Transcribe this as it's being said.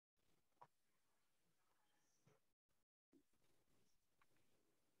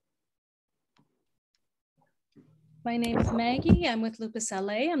My name is Maggie. I'm with Lupus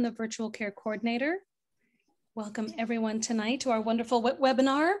LA. I'm the virtual care coordinator. Welcome everyone tonight to our wonderful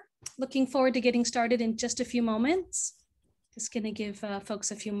webinar. Looking forward to getting started in just a few moments. Just going to give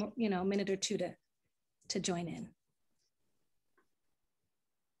folks a few more, minute or two to join in.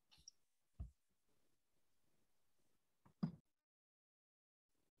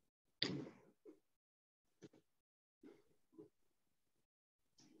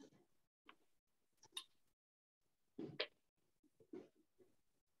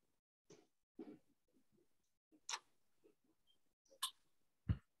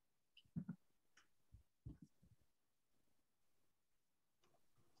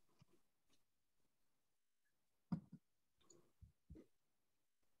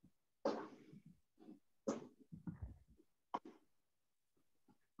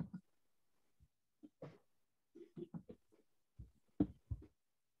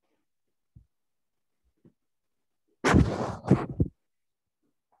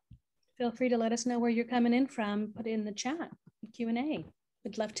 Feel free to let us know where you're coming in from. Put it in the chat, Q&A.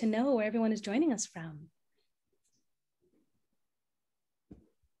 We'd love to know where everyone is joining us from.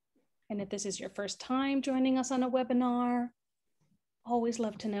 And if this is your first time joining us on a webinar, always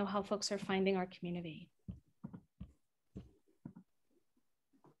love to know how folks are finding our community.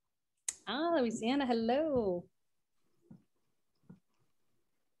 Ah, Louisiana, hello.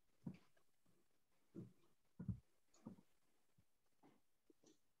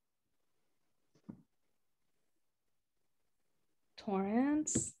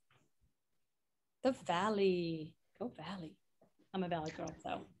 Torrance, the Valley, go Valley. I'm a Valley girl,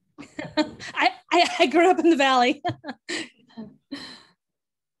 so I grew up in the Valley.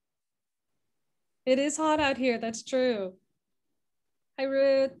 It is hot out here, that's true. Hi,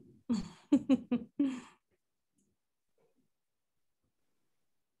 Ruth.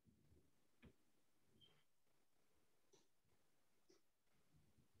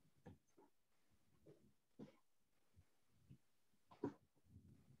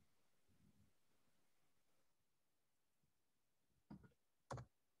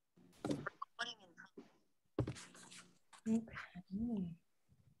 Okay.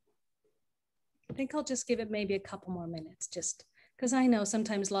 I think I'll just give it maybe a couple more minutes, just because I know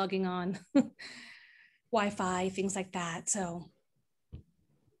sometimes logging on Wi-Fi, things like that. So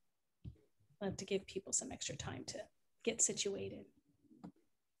I have to give people some extra time to get situated.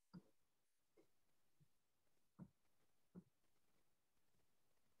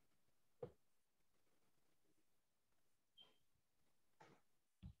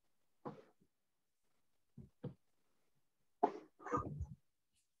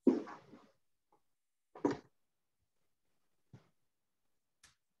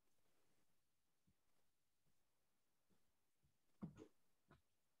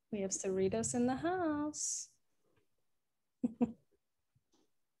 We have Cerritos in the house.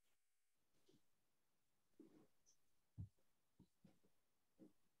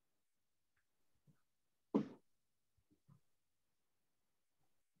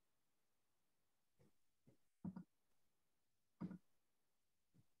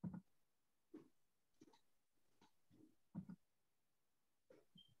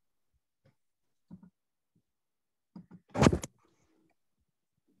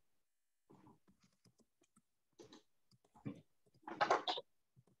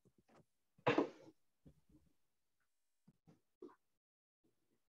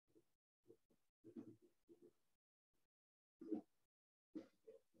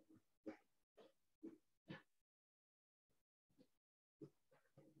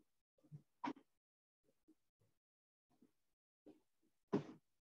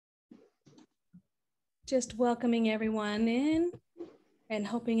 Just welcoming everyone in and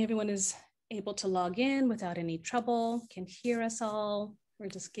hoping everyone is able to log in without any trouble, can hear us all. We're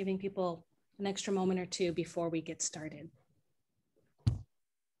just giving people an extra moment or two before we get started.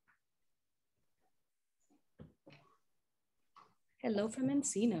 Hello from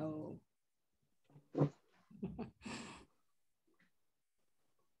Encino.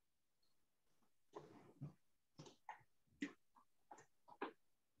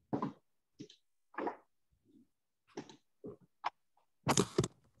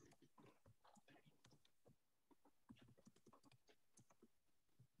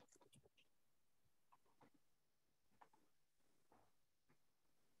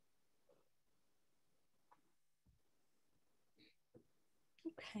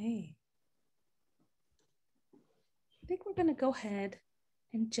 Okay. I think we're going to go ahead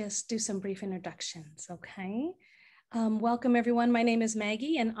and just do some brief introductions, okay? Welcome everyone. My name is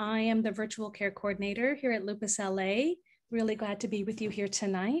Maggie and I am the virtual care coordinator here at Lupus LA. Really glad to be with you here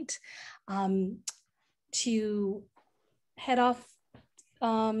tonight to head off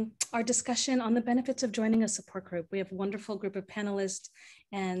our discussion on the benefits of joining a support group. We have a wonderful group of panelists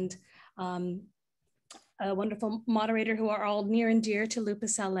and a wonderful moderator who are all near and dear to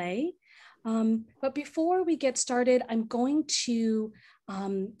Lupus LA. But before we get started, I'm going to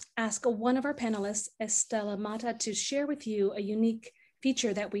ask one of our panelists, Estela Mata, to share with you a unique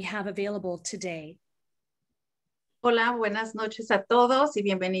feature that we have available today. Hola, buenas noches a todos y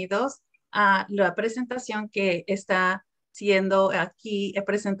bienvenidos a la presentación que está siendo aquí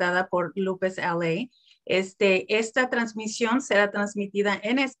presentada por Lupus LA. Esta transmisión será transmitida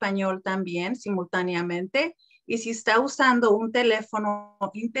en español también simultáneamente. Y si está usando un teléfono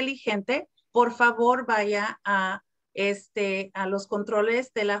inteligente, por favor vaya a los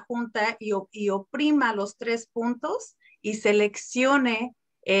controles de la Junta y oprima los 3 puntos y seleccione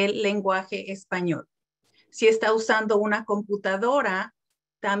el lenguaje español. Si está usando una computadora,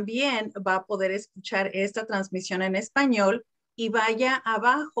 también va a poder escuchar esta transmisión en español y vaya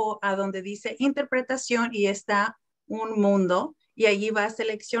abajo a donde dice interpretación y está un mundo y allí va a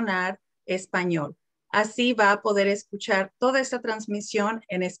seleccionar español. Así va a poder escuchar toda esta transmisión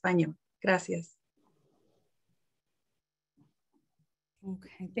en español. Gracias.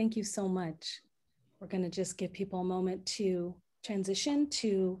 Okay, thank you so much. We're going to just give people a moment to transition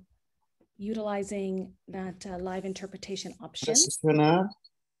to utilizing that live interpretation option.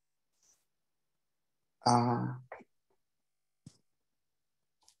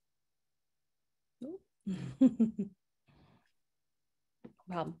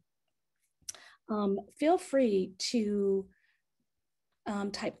 Well, feel free to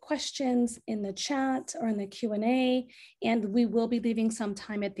type questions in the chat or in the Q&A, and we will be leaving some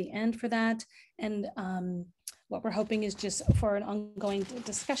time at the end for that. And what we're hoping is just for an ongoing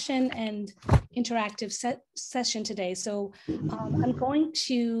discussion and interactive session today. So I'm going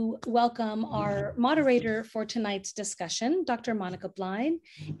to welcome our moderator for tonight's discussion, Dr. Monica Blyde,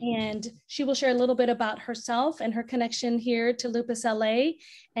 and she will share a little bit about herself and her connection here to Lupus LA.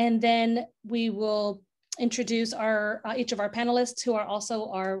 And then we will introduce our each of our panelists, who are also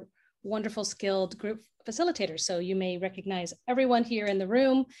our wonderful skilled group facilitators. So you may recognize everyone here in the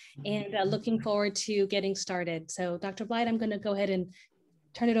room, and looking forward to getting started. So Dr. Blyde, I'm going to go ahead and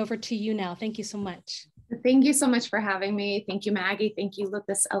turn it over to you now. Thank you so much. Thank you so much for having me. Thank you, Maggie. Thank you,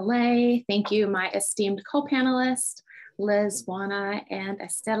 Lupus LA. Thank you, my esteemed co-panelists, Liz, Juana, and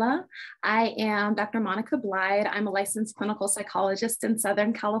Estela. I am Dr. Monica Blyde. I'm a licensed clinical psychologist in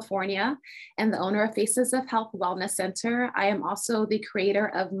Southern California and the owner of Faces of Health Wellness Center. I am also the creator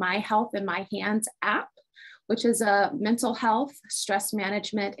of My Health in My Hands app, which is a mental health, stress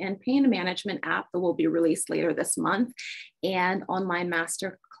management, and pain management app that will be released later this month, and online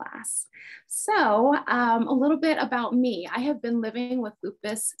master class. So a little bit about me. I have been living with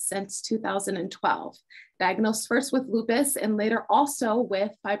lupus since 2012, diagnosed first with lupus and later also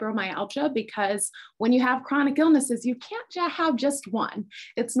with fibromyalgia, because when you have chronic illnesses, you can't have just one.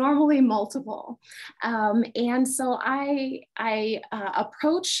 It's normally multiple. And so I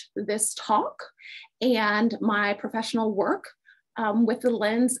approach this talk and my professional work with the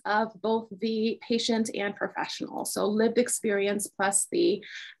lens of both the patient and professional. So lived experience plus the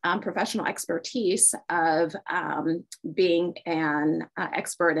professional expertise of being an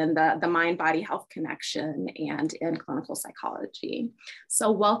expert in the mind-body health connection and in clinical psychology. So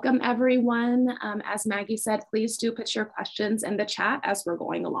welcome everyone. As Maggie said, please do put your questions in the chat as we're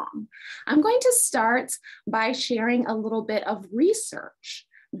going along. I'm going to start by sharing a little bit of research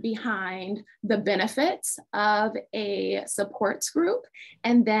behind the benefits of a supports group.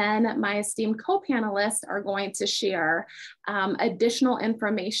 And then my esteemed co-panelists are going to share additional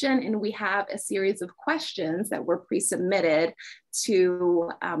information. And we have a series of questions that were pre-submitted to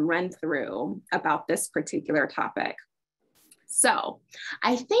run through about this particular topic. So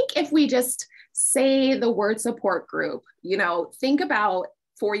I think if we just say the word support group, you know, think about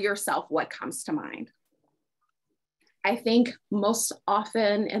for yourself what comes to mind. I think most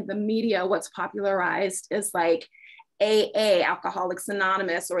often in the media, what's popularized is like AA, Alcoholics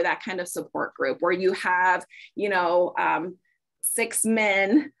Anonymous, or that kind of support group where you have, you know, 6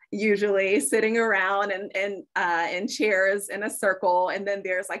 men usually sitting around in chairs in a circle. And then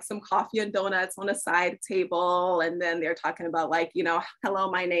there's like some coffee and donuts on a side table. And then they're talking about like, you know, hello,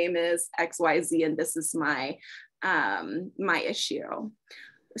 my name is XYZ, and this is my, my issue.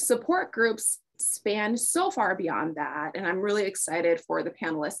 Support groups span so far beyond that. And I'm really excited for the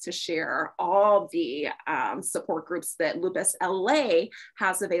panelists to share all the support groups that Lupus LA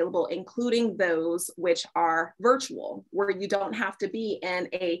has available, including those which are virtual, where you don't have to be in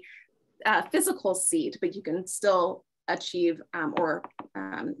a physical seat, but you can still achieve or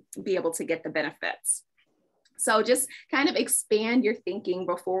be able to get the benefits. So just kind of expand your thinking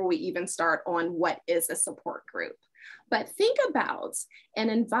before we even start on what is a support group. But think about an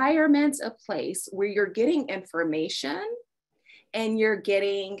environment, a place where you're getting information and you're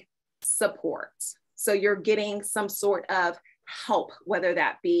getting support. So you're getting some sort of help, whether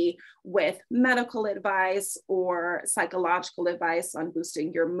that be with medical advice or psychological advice on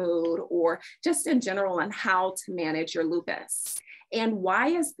boosting your mood, or just in general on how to manage your lupus. And why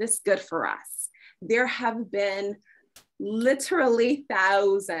is this good for us? There have been literally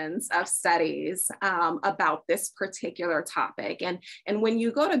thousands of studies about this particular topic. And when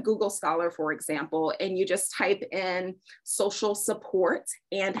you go to Google Scholar, for example, and you just type in social support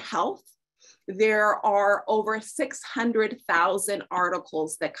and health, there are over 600,000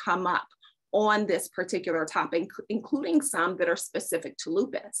 articles that come up on this particular topic, including some that are specific to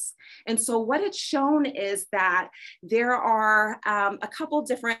lupus. And so what it's shown is that there are a couple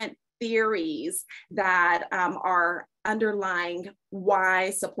different theories that are underlying why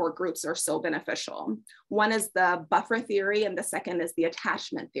support groups are so beneficial. One is the buffer theory, and the second is the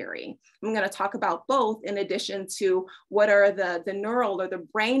attachment theory. I'm going to talk about both in addition to what are the neural or the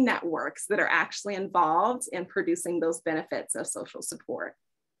brain networks that are actually involved in producing those benefits of social support.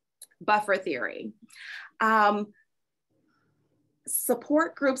 Buffer theory.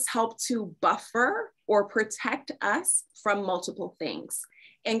 Support groups help to buffer or protect us from multiple things,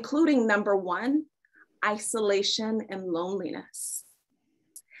 including number one, isolation and loneliness,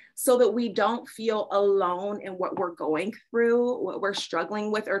 so that we don't feel alone in what we're going through, what we're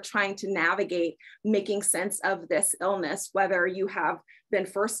struggling with, or trying to navigate making sense of this illness, whether you have been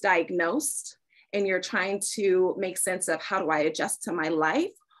first diagnosed and you're trying to make sense of how do I adjust to my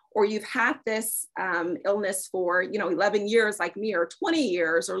life, or you've had this illness for 11 years like me, or 20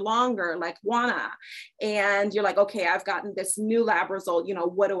 years or longer like Juana, and you're like, okay, I've gotten this new lab result,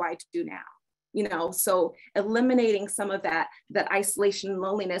 what do I do now? So eliminating some of that isolation and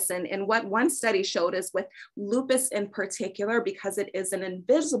loneliness. And what one study showed is with lupus in particular, because it is an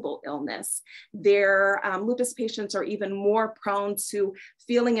invisible illness, their lupus patients are even more prone to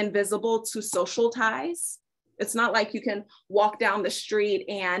feeling invisible to social ties. It's not like you can walk down the street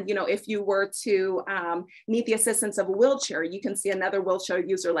and, if you were to need the assistance of a wheelchair, you can see another wheelchair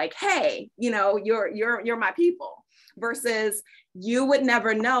user like, hey, you're my people. Versus you would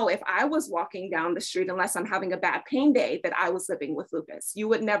never know if I was walking down the street, unless I'm having a bad pain day, that I was living with lupus. You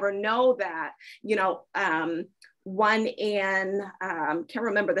would never know that, one in, can't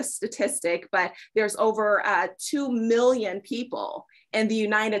remember the statistic, but there's over 2 million people in the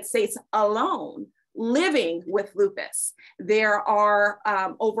United States alone living with lupus. There are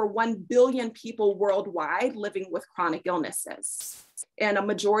over 1 billion people worldwide living with chronic illnesses, and a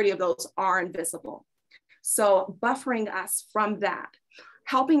majority of those are invisible. So buffering us from that,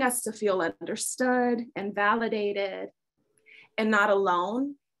 helping us to feel understood and validated and not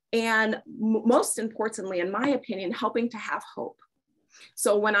alone. And most importantly, in my opinion, helping to have hope.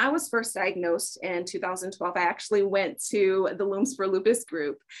 So when I was first diagnosed in 2012, I actually went to the Looms for Lupus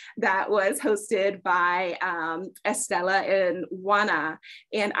group that was hosted by Estella and Juana.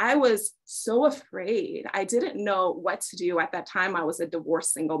 And I was so afraid. I didn't know what to do at that time. I was a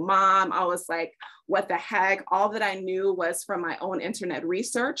divorced single mom. I was like, what the heck? All that I knew was from my own internet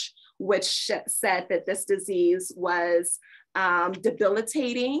research, which said that this disease was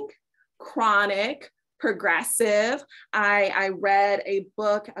debilitating, chronic, progressive. I read a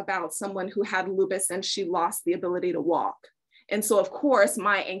book about someone who had lupus and she lost the ability to walk. And so, of course,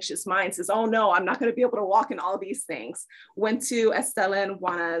 my anxious mind says, oh no, I'm not going to be able to walk in all these things. Went to Estella and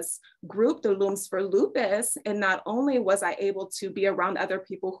Juana's group, the Looms for Lupus, and not only was I able to be around other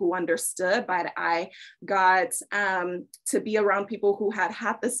people who understood, but I got to be around people who had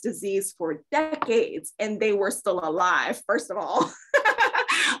had this disease for decades and they were still alive, first of all.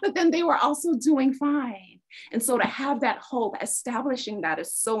 But then they were also doing fine. And so to have that hope, establishing that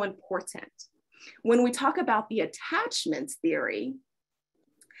is so important. When we talk about the attachment theory,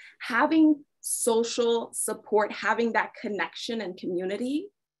 having social support, having that connection and community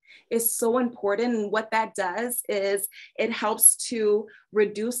is so important. And what that does is it helps to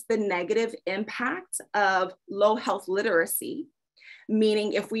reduce the negative impact of low health literacy,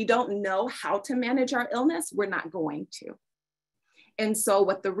 meaning if we don't know how to manage our illness, we're not going to. And so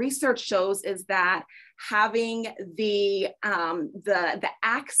what the research shows is that having the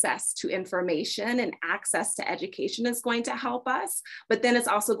access to information and access to education is going to help us, but then it's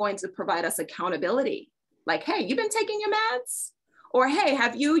also going to provide us accountability. Like, hey, you've been taking your meds? Or, hey,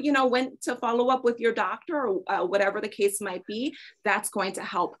 have you, went to follow up with your doctor or whatever the case might be? That's going to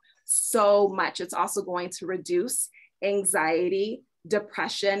help so much. It's also going to reduce anxiety,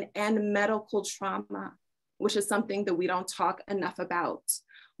 depression, and medical trauma. which is something that we don't talk enough about,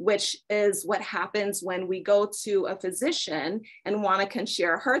 which is what happens when we go to a physician and Juana can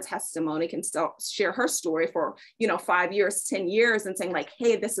share her testimony, can still share her story for, 5 years, 10 years and saying like,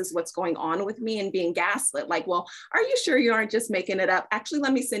 hey, this is what's going on with me, and being gaslit. Like, well, are you sure you aren't just making it up? Actually,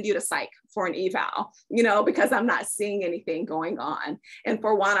 let me send you to psych for an eval, because I'm not seeing anything going on. And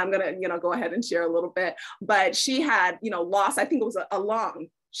for Juana, I'm gonna, go ahead and share a little bit, but she had, lost, I think it was a lung.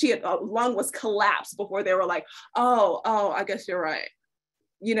 A lung was collapsed before they were like, oh, I guess you're right.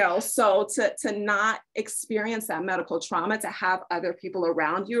 So to not experience that medical trauma, to have other people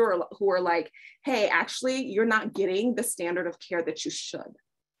around you who are like, hey, actually, you're not getting the standard of care that you should.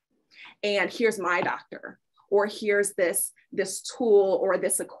 And here's my doctor, or here's this tool or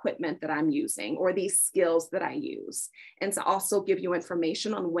this equipment that I'm using, or these skills that I use. And to also give you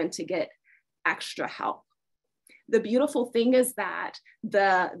information on when to get extra help. The beautiful thing is that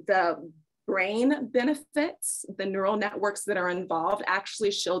the brain benefits, the neural networks that are involved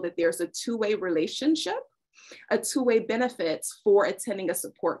actually show that there's a two-way relationship, a two-way benefits for attending a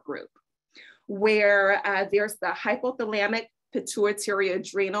support group, where there's the hypothalamic pituitary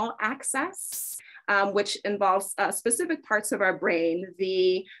adrenal axis, which involves specific parts of our brain,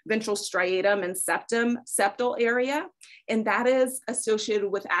 the ventral striatum and septal area, and that is associated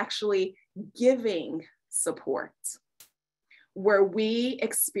with actually giving support, where we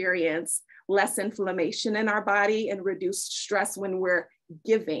experience less inflammation in our body and reduced stress when we're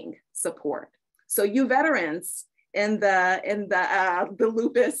giving support. So you veterans in the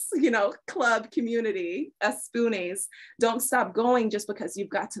lupus, club community, spoonies, don't stop going just because you've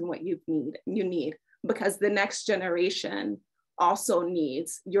gotten what you need, because the next generation also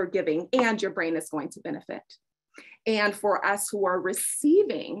needs your giving, and your brain is going to benefit. And for us who are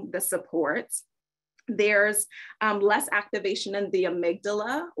receiving the support, there's less activation in the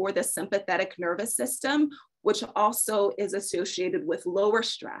amygdala or the sympathetic nervous system, which also is associated with lower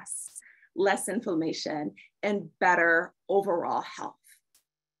stress, less inflammation, and better overall health.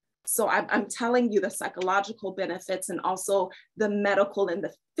 So I'm telling you the psychological benefits and also the medical and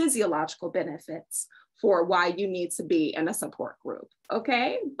the physiological benefits for why you need to be in a support group,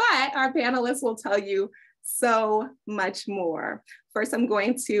 okay? But our panelists will tell you so much more. First, I'm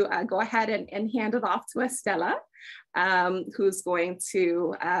going to go ahead and hand it off to Estela, who's going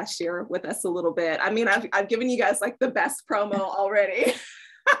to share with us a little bit. I mean, I've given you guys like the best promo already.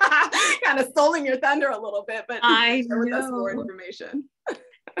 Kind of stolen your thunder a little bit, but I share with know. us more information.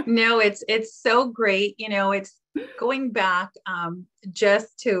 No, it's so great. It's going back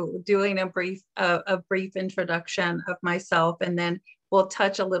just to doing a brief introduction of myself, and then we'll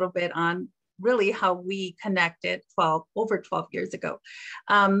touch a little bit on really how we connected over 12 years ago.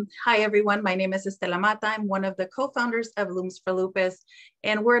 Hi, everyone. My name is Estela Mata. I'm one of the co-founders of Looms for Lupus,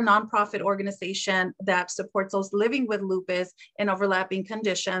 and we're a nonprofit organization that supports those living with lupus and overlapping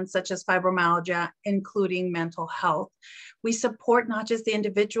conditions such as fibromyalgia, including mental health. We support not just the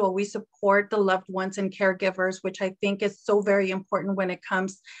individual, we support the loved ones and caregivers, which I think is so very important when it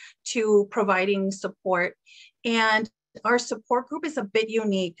comes to providing support. And our support group is a bit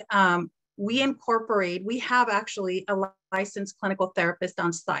unique. We have actually a licensed clinical therapist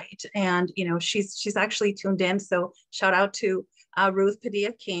on site, and she's actually tuned in. So shout out to Ruth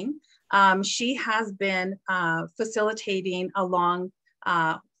Padilla King. She has been facilitating along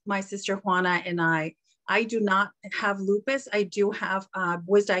my sister Juana and I. I do not have lupus. I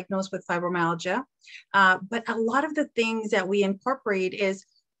was diagnosed with fibromyalgia, but a lot of the things that we incorporate is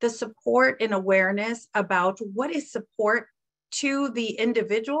the support and awareness about what is support to the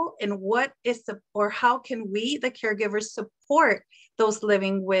individual, and how can we, the caregivers, support those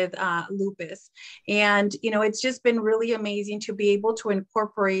living with lupus. And, it's just been really amazing to be able to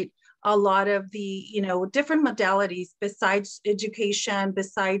incorporate a lot of the, different modalities besides education,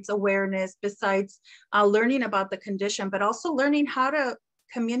 besides awareness, besides learning about the condition, but also learning how to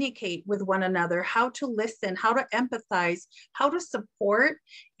communicate with one another, how to listen, how to empathize, how to support,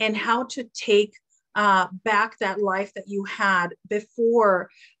 and how to take back that life that you had before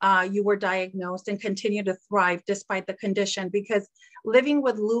you were diagnosed and continue to thrive despite the condition. Because living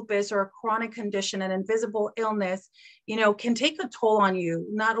with lupus or a chronic condition, an invisible illness, can take a toll on you,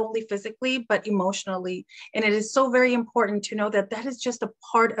 not only physically, but emotionally. And it is so very important to know that that is just a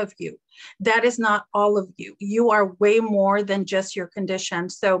part of you. That is not all of you. You are way more than just your condition.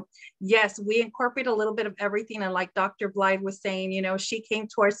 So yes, we incorporate a little bit of everything. And like Dr. Blythe was saying, she came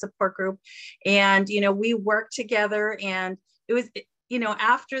to our support group, and, we worked together, and it was,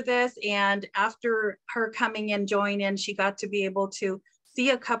 after this and after her coming and joining in, she got to be able to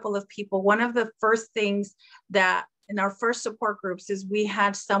see a couple of people. One of the first things that in our first support groups is we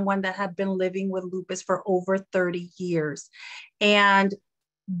had someone that had been living with lupus for over 30 years. And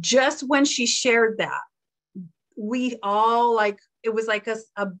just when she shared that, we all it was like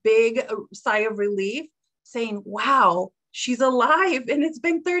a big sigh of relief saying, wow, she's alive and it's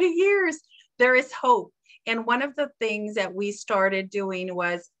been 30 years. There is hope. And one of the things that we started doing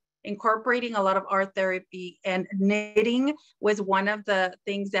was incorporating a lot of art therapy, and knitting was one of the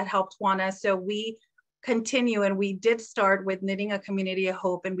things that helped Juana. So we continue, and we did start with knitting a community of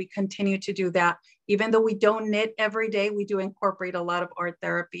hope, and we continue to do that. Even though we don't knit every day, we do incorporate a lot of art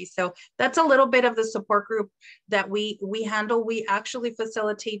therapy. So that's a little bit of the support group that we handle. We actually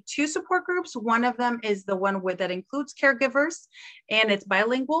facilitate 2 support groups. One of them is the one that includes caregivers, and it's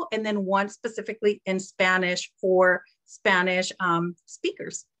bilingual, and then one specifically in Spanish for Spanish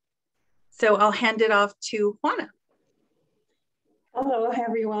speakers. So I'll hand it off to Juana. Hello,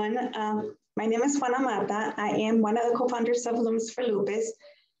 everyone. My name is Juana Mata. I am one of the co-founders of Looms for Lupus.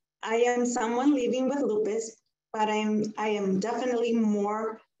 I am someone living with lupus, but I am definitely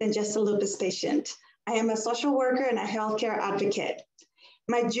more than just a lupus patient. I am a social worker and a healthcare advocate.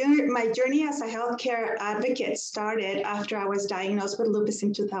 My journey as a healthcare advocate started after I was diagnosed with lupus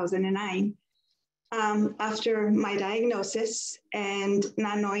in 2009. After my diagnosis and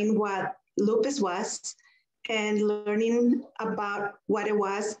not knowing what lupus was and learning about what it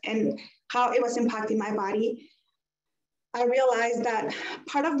was and how it was impacting my body, I realized that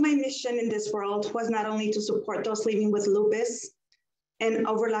part of my mission in this world was not only to support those living with lupus and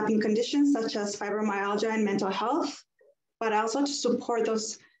overlapping conditions such as fibromyalgia and mental health, but also to support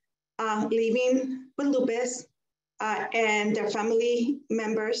those living with lupus and their family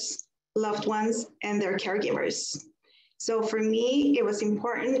members, loved ones, and their caregivers. So for me, it was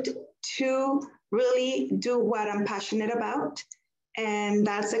important to really do what I'm passionate about, and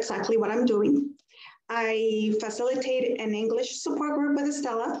that's exactly what I'm doing. I facilitate an English support group with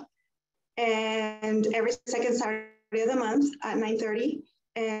Estella, and every second Saturday of the month at 9:30.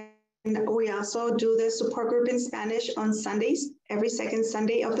 And we also do the support group in Spanish on Sundays, every second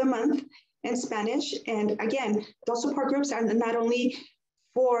Sunday of the month in Spanish. And again, those support groups are not only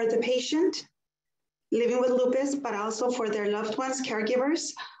for the patient living with lupus, but also for their loved ones,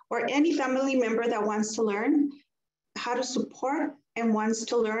 caregivers, or any family member that wants to learn how to support and wants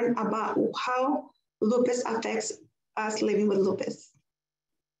to learn about how lupus affects us living with lupus.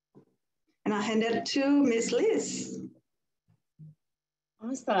 And I'll hand it to Miss Liz.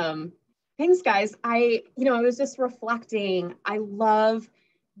 Awesome. Thanks, guys. I was just reflecting. I love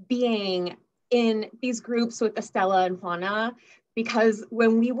being in these groups with Estella and Juana, because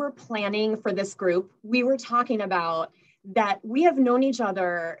when we were planning for this group, we were talking about that we have known each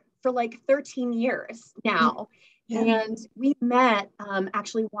other for like 13 years now. Yeah. And we met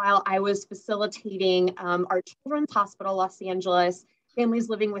actually while I was facilitating our Children's Hospital Los Angeles Families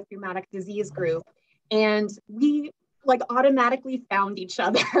Living with Rheumatic Disease group. And we automatically found each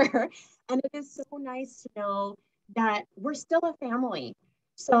other. And it is so nice to know that we're still a family.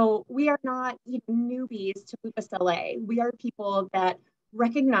 So we are not newbies to Lupus LA. We are people that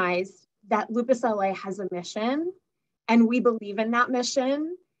recognize that Lupus LA has a mission, and we believe in that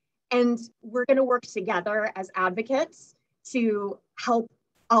mission. And we're going to work together as advocates to help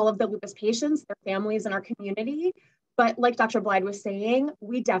all of the lupus patients, their families, and our community. But like Dr. Blyde was saying,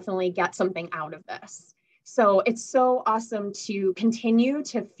 we definitely get something out of this. So it's so awesome to continue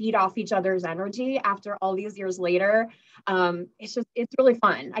to feed off each other's energy after all these years later. It's really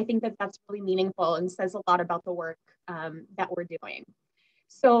fun. I think that that's really meaningful and says a lot about the work that we're doing.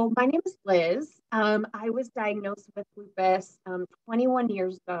 So my name is Liz. I was diagnosed with lupus 21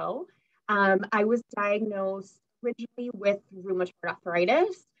 years ago. I was diagnosed originally with rheumatoid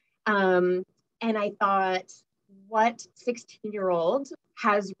arthritis. And I thought, what 16-year-old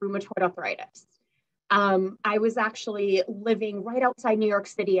has rheumatoid arthritis? I was actually living right outside New York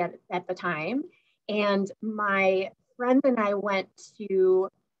City at the time. And my friend and I went to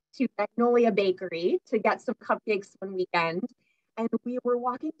Magnolia Bakery to get some cupcakes one weekend. And we were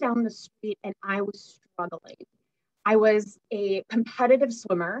walking down the street and I was struggling. I was a competitive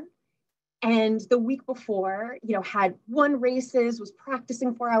swimmer. And the week before, had won races, was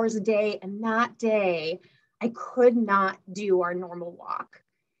practicing 4 hours a day. And that day, I could not do our normal walk.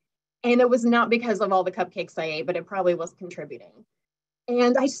 And it was not because of all the cupcakes I ate, but it probably was contributing.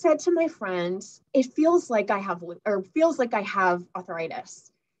 And I said to my friend, it feels like I have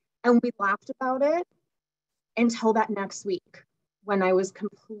arthritis. And we laughed about it until that next week, when I was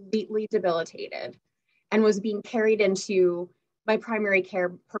completely debilitated and was being carried into my primary care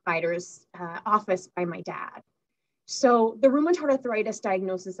provider's office by my dad. So the rheumatoid arthritis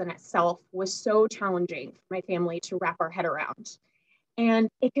diagnosis in itself was so challenging for my family to wrap our head around. And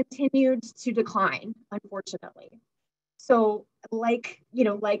it continued to decline, unfortunately. So like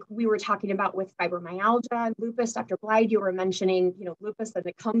we were talking about with fibromyalgia and lupus, Dr. Blyde, you were mentioning, lupus, and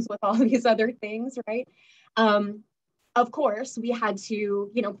it comes with all these other things, right? Of course, we had to,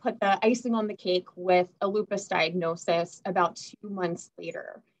 put the icing on the cake with a lupus diagnosis about 2 months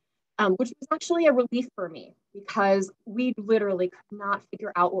later, which was actually a relief for me because we literally could not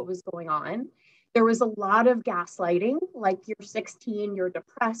figure out what was going on. There was a lot of gaslighting, like you're 16, you're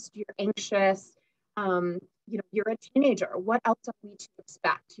depressed, you're anxious, you're a teenager. What else are we to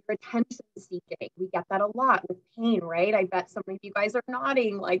expect? You're attention seeking. We get that a lot with pain, right? I bet some of you guys are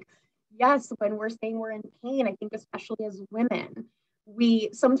nodding like, yes, when we're saying we're in pain, I think especially as women, we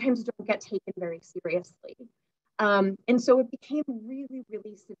sometimes don't get taken very seriously. And so it became really,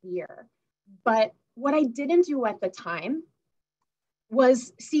 really severe. But what I didn't do at the time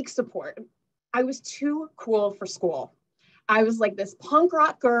was seek support. I was too cool for school. I was like this punk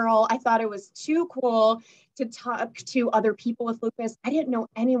rock girl. I thought it was too cool to talk to other people with lupus. I didn't know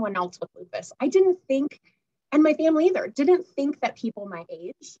anyone else with lupus. I didn't think, and my family either, didn't think that people my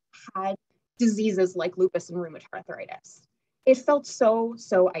age had diseases like lupus and rheumatoid arthritis. It felt so,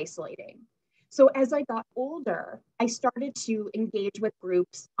 so isolating. So as I got older, I started to engage with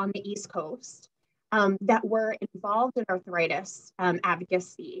groups on the East Coast that were involved in arthritis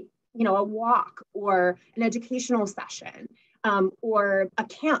advocacy, a walk or an educational session or a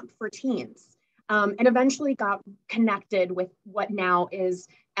camp for teens, and eventually got connected with what now is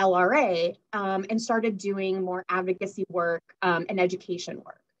LRA and started doing more advocacy work and education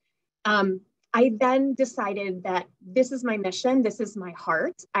work. I then decided that this is my mission, this is my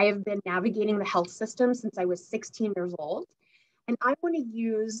heart. I have been navigating the health system since I was 16 years old, and I want to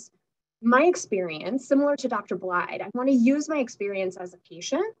use my experience, similar to Dr. Blyde, I want to use my experience as a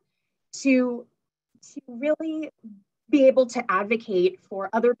patient to really be able to advocate for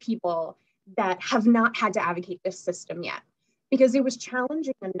other people that have not had to advocate this system yet. Because it was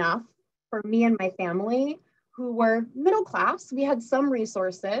challenging enough for me and my family who were middle class. We had some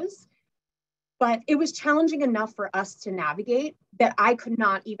resources, but it was challenging enough for us to navigate that I could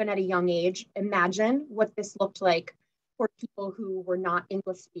not, even at a young age, imagine what this looked like for people who were not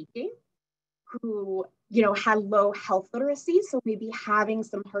English speaking, who had low health literacy, so maybe having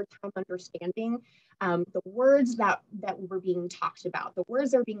some hard time understanding the words that were being talked about, the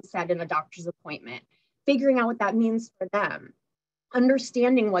words that are being said in a doctor's appointment, figuring out what that means for them,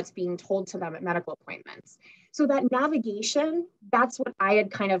 understanding what's being told to them at medical appointments. So that navigation, that's what I had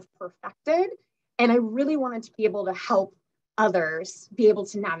kind of perfected, and I really wanted to be able to help others be able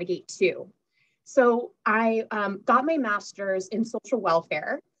to navigate too. So I got my master's in social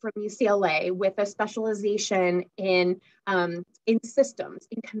welfare from UCLA with a specialization in systems,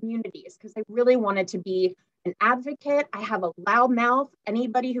 in communities, because I really wanted to be an advocate. I have a loud mouth.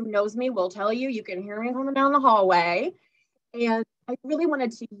 Anybody who knows me will tell you, you can hear me coming down the hallway. And I really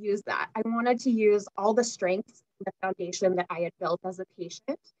wanted to use that. I wanted to use all the strengths and the foundation that I had built as a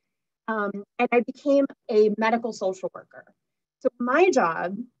patient. And I became a medical social worker. So my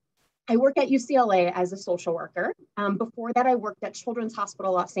job, I work at UCLA as a social worker. Before that, I worked at Children's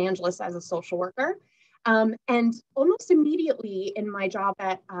Hospital Los Angeles as a social worker. And almost immediately in my job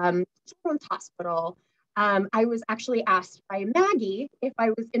at Children's Hospital, I was actually asked by Maggie if I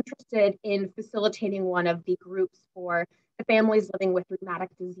was interested in facilitating one of the groups for the Families Living with Rheumatic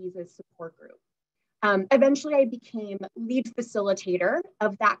Diseases support group. Eventually, I became lead facilitator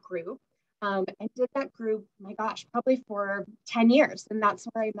of that group. And did that group, my gosh, probably for 10 years. And that's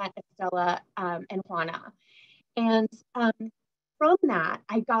where I met Estella and Juana. And from that,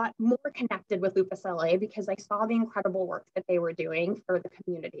 I got more connected with Lupus LA because I saw the incredible work that they were doing for the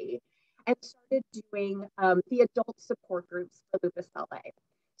community and started doing the adult support groups for Lupus LA.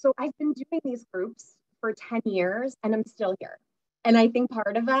 So I've been doing these groups for 10 years and I'm still here. And I think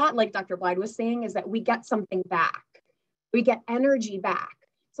part of that, like Dr. Blyde was saying, is that we get something back. We get energy back.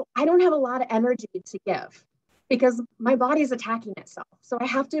 So I don't have a lot of energy to give because my body's attacking itself. So I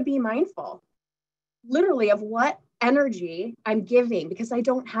have to be mindful, literally, of what energy I'm giving because I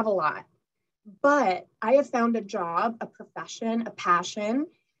don't have a lot. But I have found a job, a profession, a passion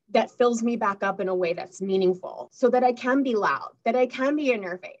that fills me back up in a way that's meaningful so that I can be loud, that I can be in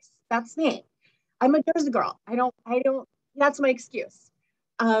your face. That's me. I'm a Jersey girl. I don't, that's my excuse.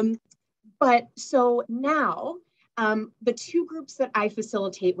 But so now, the two groups that I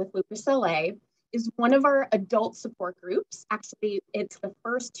facilitate with Lupus LA is one of our adult support groups. Actually, it's the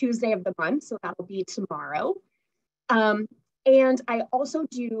first Tuesday of the month, so that'll be tomorrow. And I also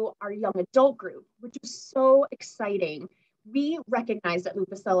do our young adult group, which is so exciting. We recognized at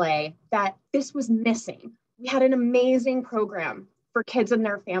Lupus LA that this was missing. We had an amazing program for kids and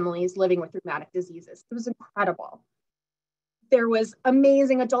their families living with rheumatic diseases. It was incredible. There was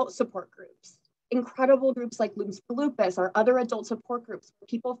amazing adult support groups, incredible groups like Lupus for Lupus, or other adult support groups where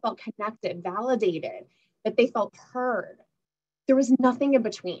people felt connected, validated, that they felt heard. There was nothing in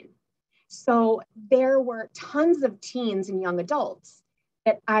between. So there were tons of teens and young adults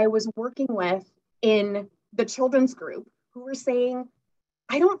that I was working with in the children's group who were saying,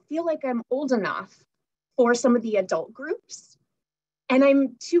 I don't feel like I'm old enough for some of the adult groups. And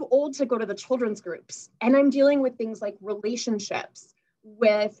I'm too old to go to the children's groups. And I'm dealing with things like relationships,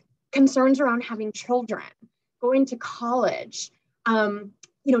 with concerns around having children, going to college,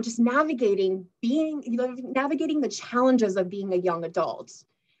 just navigating the challenges of being a young adult.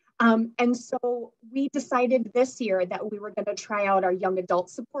 And so we decided this year that we were going to try out our young adult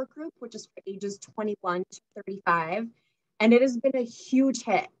support group, which is for ages 21 to 35. And it has been a huge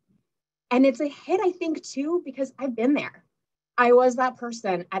hit. And it's a hit, I think, too, because I've been there. I was that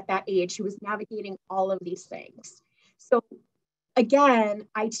person at that age who was navigating all of these things. So again,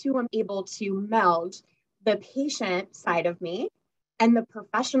 I too am able to meld the patient side of me and the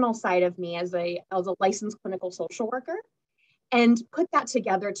professional side of me as a licensed clinical social worker, and put that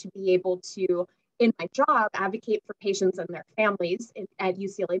together to be able to, in my job, advocate for patients and their families at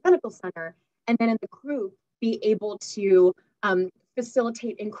UCLA Medical Center, and then in the group, be able to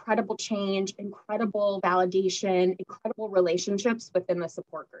facilitate incredible change, incredible validation, incredible relationships within the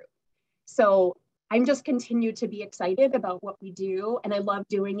support group. So I'm just continue to be excited about what we do, and I love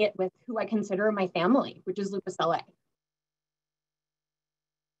doing it with who I consider my family, which is Lupus LA.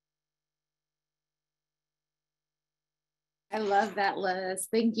 I love that, Liz.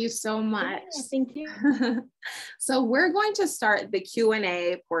 Thank you so much. Yeah, thank you. So we're going to start the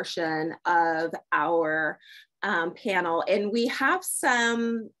Q&A portion of our panel, and we have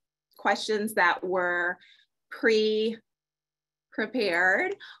some questions that were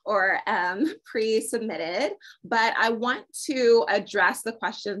pre-prepared or pre-submitted, but I want to address the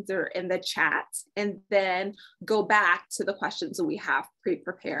questions that are in the chat and then go back to the questions that we have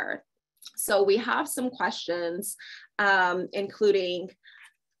pre-prepared. So we have some questions, including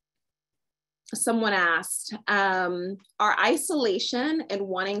someone asked, are isolation and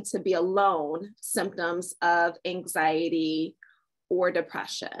wanting to be alone symptoms of anxiety or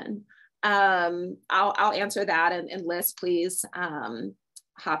depression? I'll answer that, and Liz, please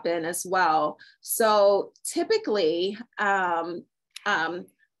hop in as well. So typically,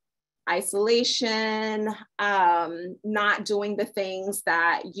 isolation, not doing the things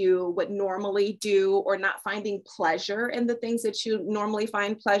that you would normally do, or not finding pleasure in the things that you normally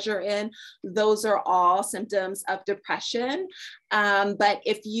find pleasure in, those are all symptoms of depression. But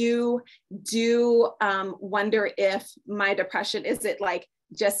if you do wonder if my depression, is it like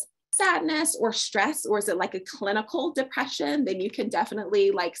just sadness or stress, or is it like a clinical depression, then you can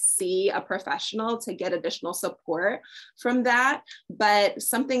definitely like see a professional to get additional support from that. But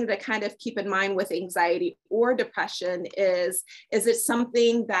something to kind of keep in mind with anxiety or depression is it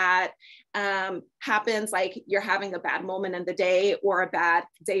something that happens, like you're having a bad moment in the day or a bad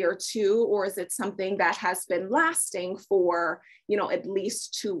day or two, or is it something that has been lasting for, at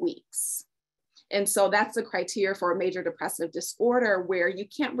least 2 weeks? And so that's the criteria for a major depressive disorder, where you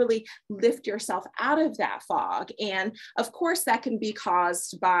can't really lift yourself out of that fog. And of course, that can be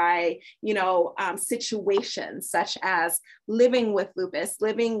caused by, situations such as living with lupus,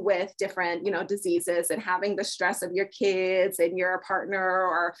 living with different, diseases, and having the stress of your kids and your partner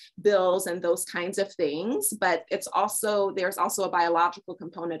or bills and those kinds of things. But there's also a biological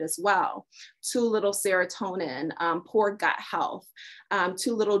component as well. Too little serotonin, poor gut health,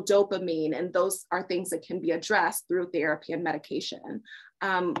 too little dopamine, and those are things that can be addressed through therapy and medication.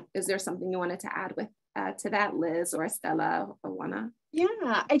 Is there something you wanted to add with to that, Liz or Estella or Juana?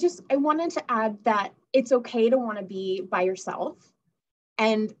 Yeah, I wanted to add that it's okay to want to be by yourself.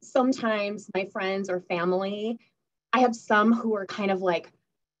 And sometimes my friends or family, I have some who are kind of like,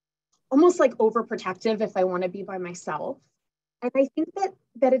 almost like overprotective if I want to be by myself. And I think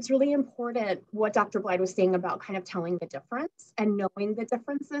that it's really important what Dr. Blyde was saying about kind of telling the difference and knowing the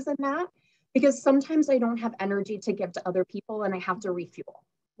differences in that, because sometimes I don't have energy to give to other people and I have to refuel.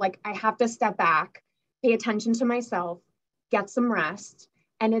 Like I have to step back, pay attention to myself, get some rest.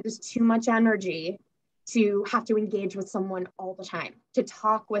 And it is too much energy to have to engage with someone all the time, to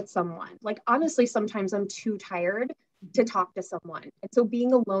talk with someone. Like honestly, sometimes I'm too tired to talk to someone. And so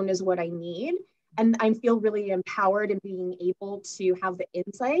being alone is what I need. And I feel really empowered in being able to have the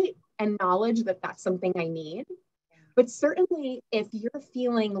insight and knowledge that that's something I need. But certainly if you're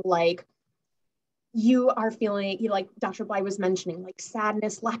feeling like you are feeling, like Dr. Bly was mentioning, like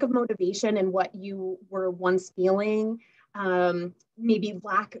sadness, lack of motivation in what you were once feeling, maybe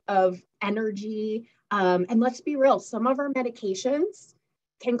lack of energy. And let's be real, some of our medications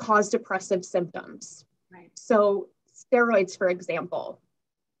can cause depressive symptoms. Right. So steroids, for example,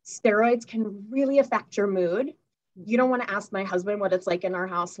 steroids can really affect your mood. You don't want to ask my husband what it's like in our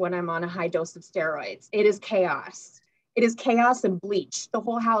house when I'm on a high dose of steroids. It is chaos. It is chaos and bleach. The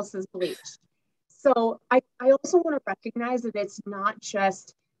whole house is bleached. So I also want to recognize that it's not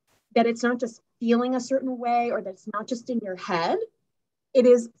just feeling a certain way, or that it's not just in your head. It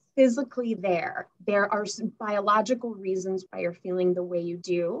is physically there. There are some biological reasons why you're feeling the way you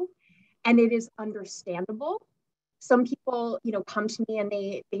do, and it is understandable. Some people, come to me and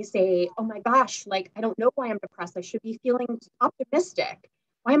they say, oh my gosh, like, I don't know why I'm depressed. I should be feeling optimistic.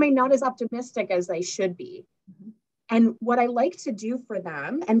 Why am I not as optimistic as I should be? Mm-hmm. And what I like to do for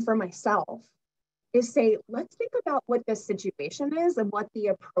them and for myself is say, let's think about what this situation is and what the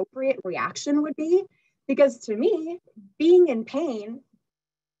appropriate reaction would be. Because to me, being in pain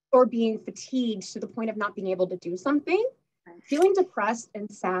or being fatigued to the point of not being able to do something, feeling depressed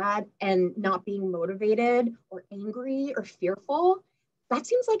and sad and not being motivated or angry or fearful, that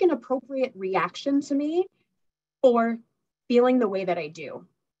seems like an appropriate reaction to me for feeling the way that I do.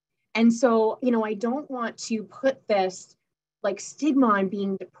 And so, I don't want to put this like stigma on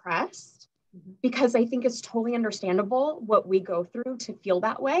being depressed, because I think it's totally understandable what we go through to feel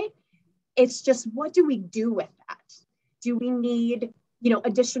that way. It's just, what do we do with that? Do we need,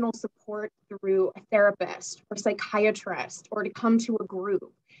 additional support through a therapist or psychiatrist, or to come to a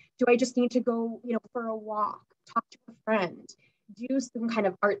group? Do I just need to go, for a walk, talk to a friend, do some kind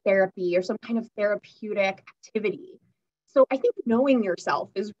of art therapy or some kind of therapeutic activity? So I think knowing yourself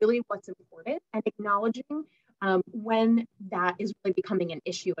is really what's important, and acknowledging when that is really becoming an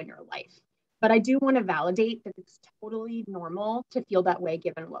issue in your life. But I do want to validate that it's totally normal to feel that way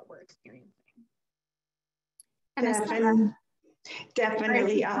given what we're experiencing.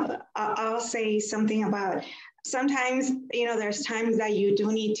 Definitely. I'll say something about, sometimes, there's times that you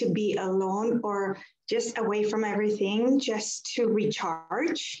do need to be alone or just away from everything just to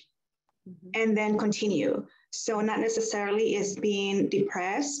recharge and then continue. So not necessarily is being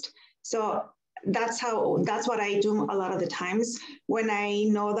depressed. So that's what I do a lot of the times when I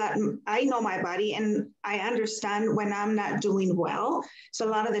know that I know my body and I understand when I'm not doing well. So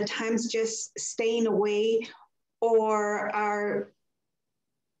a lot of the times just staying away or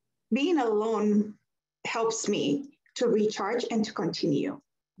being alone helps me to recharge and to continue.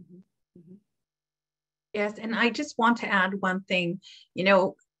 Yes, and I just want to add one thing,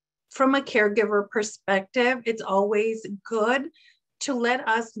 from a caregiver perspective, it's always good to let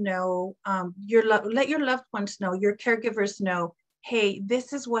us know, let your loved ones know, your caregivers know, hey,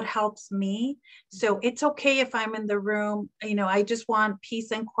 this is what helps me. So it's okay if I'm in the room, I just want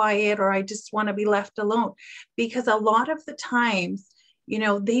peace and quiet, or I just want to be left alone. Because a lot of the times,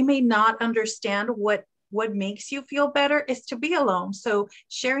 they may not understand what makes you feel better is to be alone. So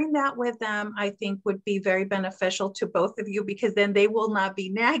sharing that with them, I think, would be very beneficial to both of you, because then they will not be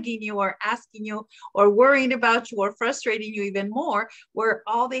nagging you or asking you or worrying about you or frustrating you even more, where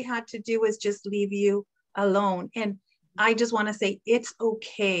all they had to do is just leave you alone. And I just want to say, it's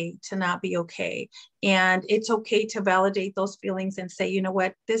okay to not be okay. And it's okay to validate those feelings and say, you know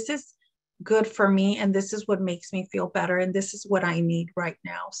what, this is good for me, and this is what makes me feel better, and this is what I need right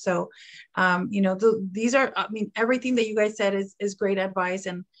now. So these are, everything that you guys said is great advice.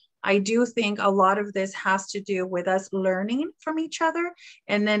 And I do think a lot of this has to do with us learning from each other,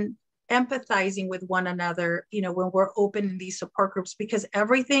 and then empathizing with one another, when we're open in these support groups, because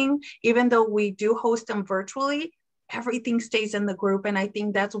everything, even though we do host them virtually, everything stays in the group. And I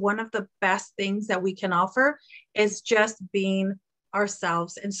think that's one of the best things that we can offer, is just being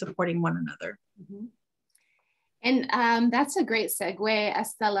ourselves and supporting one another. Mm-hmm. And that's a great segue,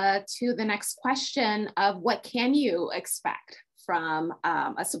 Estela, to the next question of what can you expect from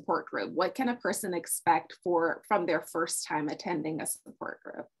a support group? What can a person expect from their first time attending a support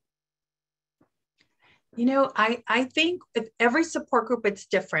group? I think with every support group, it's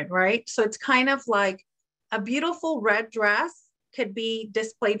different, right? So it's kind of like a beautiful red dress could be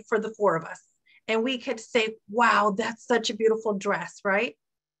displayed for the four of us. And we could say, wow, that's such a beautiful dress, right?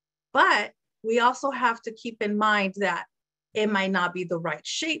 But we also have to keep in mind that it might not be the right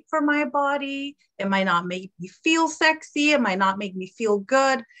shape for my body. It might not make me feel sexy. It might not make me feel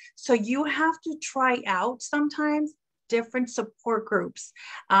good. So you have to try out sometimes different support groups.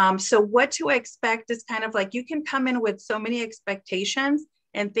 So what to expect is kind of like, you can come in with so many expectations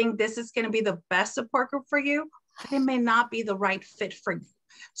and think this is going to be the best support group for you, but it may not be the right fit for you.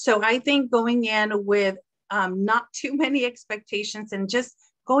 So I think going in with not too many expectations and just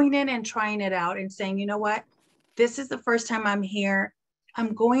going in and trying it out and saying, you know what, this is the first time I'm here.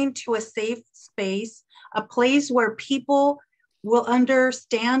 I'm going to a safe space, a place where people will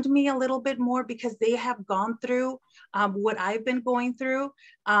understand me a little bit more because they have gone through what I've been going through.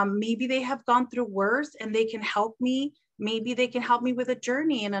 Maybe they have gone through worse and they can help me. Maybe they can help me with a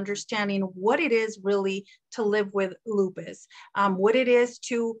journey and understanding what it is really to live with lupus, what it is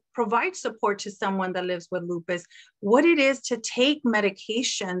to provide support to someone that lives with lupus, what it is to take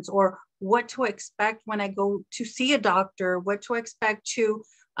medications, or what to expect when I go to see a doctor, what to expect to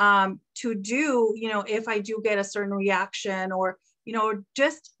do, you know, if I do get a certain reaction, or, you know,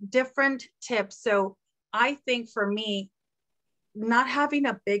 just different tips. So I think for me, not having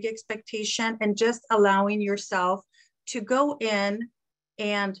a big expectation and just allowing yourself to go in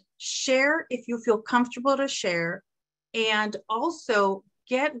and share if you feel comfortable to share, and also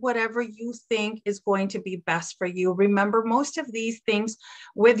get whatever you think is going to be best for you. Remember, most of these things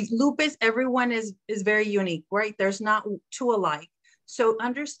with lupus, everyone is very unique, right? There's not two alike. So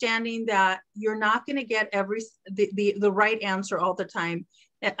understanding that you're not going to get the right answer all the time,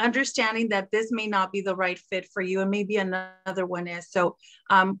 and understanding that this may not be the right fit for you and maybe another one is. So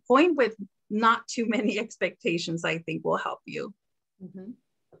going with not too many expectations, I think, will help you. Mm-hmm.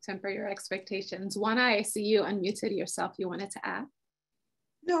 Temper your expectations. Juana, I see you unmuted yourself. You wanted to add?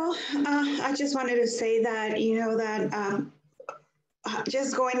 No, I just wanted to say that, you know, that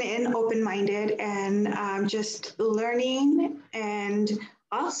just going in open-minded and just learning and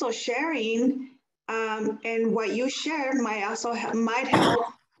also sharing, and what you share might also might help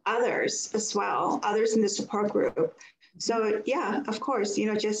others as well, others in the support group. So yeah, of course, you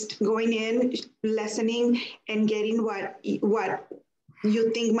know, just going in, listening, and getting what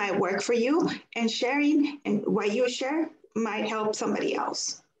you think might work for you, and sharing, and what you share might help somebody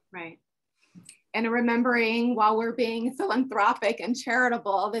else. Right. And remembering, while we're being philanthropic and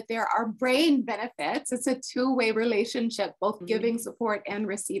charitable, that there are brain benefits. It's a two-way relationship, both giving support and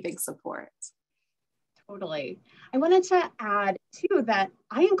receiving support. Totally. I wanted to add too that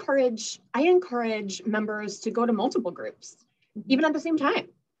I encourage members to go to multiple groups, even at the same time,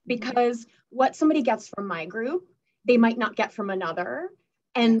 because what somebody gets from my group, they might not get from another,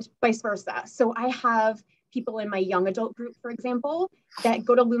 and vice versa. So I have people in my young adult group, for example, that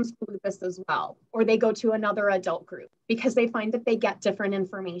go to Looms for Lupus as well, or they go to another adult group, because they find that they get different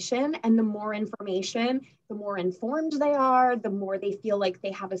information, and the more information, the more informed they are, the more they feel like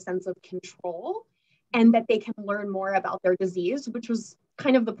they have a sense of control, and that they can learn more about their disease, which was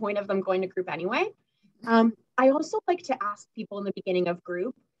kind of the point of them going to group anyway. I also like to ask people in the beginning of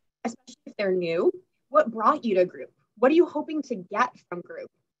group, especially if they're new, what brought you to group? What are you hoping to get from group?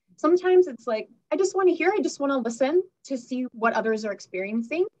 Sometimes it's like, I just want to hear, I just want to listen to see what others are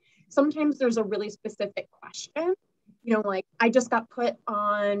experiencing. Sometimes there's a really specific question, you know, like, I just got put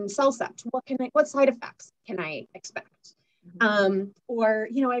on Cellcept. What side effects can I expect? Or,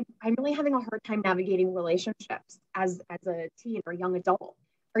 you know, I'm really having a hard time navigating relationships as a teen or young adult.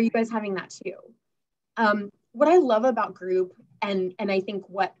 Are you guys having that too? What I love about group, and I think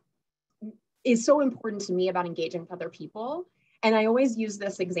what is so important to me about engaging with other people, and I always use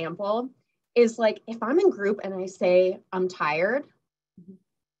this example, is like, if I'm in group and I say, I'm tired,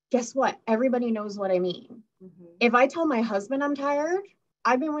 guess what? Everybody knows what I mean. If I tell my husband I'm tired,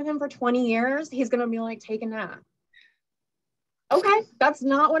 I've been with him for 20 years, he's going to be like, take a nap. Okay, that's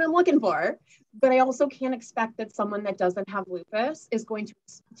not what I'm looking for. But I also can't expect that someone that doesn't have lupus is going to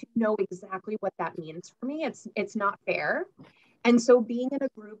know exactly what that means for me. It's not fair. And so being in a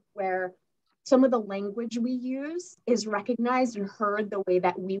group where some of the language we use is recognized and heard the way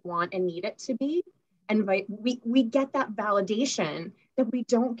that we want and need it to be, and we get that validation that we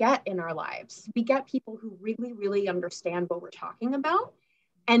don't get in our lives. We get people who really, really understand what we're talking about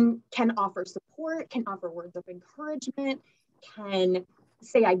and can offer support, can offer words of encouragement, can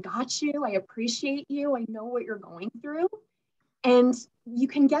say, I got you, I appreciate you, I know what you're going through, and you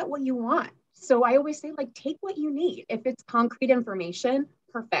can get what you want. So I always say, like, take what you need. If it's concrete information,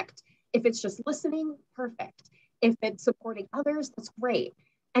 perfect. If it's just listening, perfect. If it's supporting others, that's great.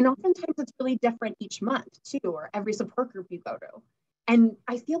 And oftentimes it's really different each month too, or every support group you go to. And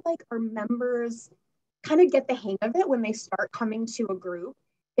I feel like our members kind of get the hang of it when they start coming to a group.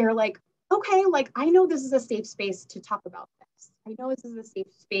 They're like, okay, like, I know this is a safe space to talk about this. I know this is a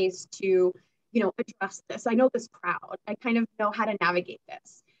safe space to, you know, address this. I know this crowd. I kind of know how to navigate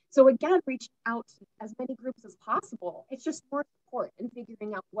this. So again, reaching out to as many groups as possible. It's just more support and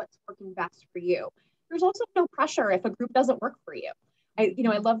figuring out what's working best for you. There's also no pressure if a group doesn't work for you. I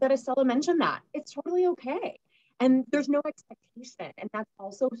love that Estella mentioned that. It's totally okay. And there's no expectation. And that's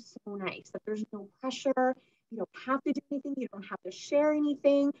also so nice that there's no pressure. You don't have to do anything. You don't have to share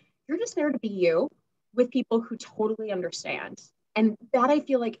anything. You're just there to be you with people who totally understand. And that I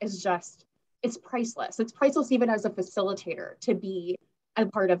feel like is just, it's priceless. It's priceless even as a facilitator to be a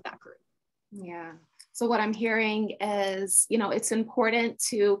part of that group. Yeah. So what I'm hearing is, you know, it's important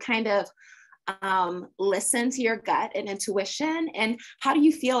to kind of listen to your gut and intuition. And how do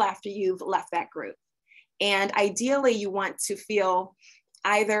you feel after you've left that group? And ideally, you want to feel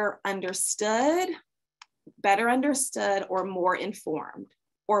either understood, better understood, or more informed,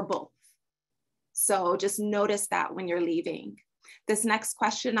 or both. So just notice that when you're leaving. This next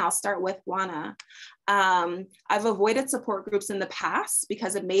question, I'll start with Juana. I've avoided support groups in the past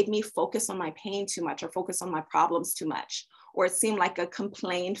because it made me focus on my pain too much, or focus on my problems too much, or it seemed like a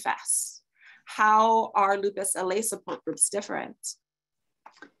complaint fest. How are Lupus LA support groups different?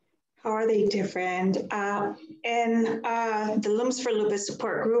 How are they different? In the Looms for Lupus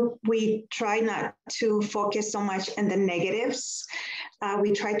support group, we try not to focus so much on the negatives.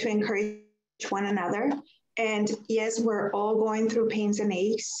 We try to encourage one another. And yes, we're all going through pains and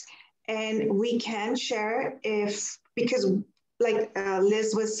aches. And we can share because like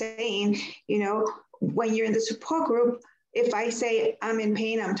Liz was saying, you know, when you're in the support group, if I say I'm in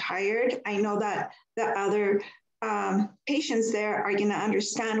pain, I'm tired, I know that the other patients there are going to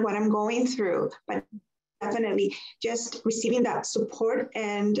understand what I'm going through. But definitely just receiving that support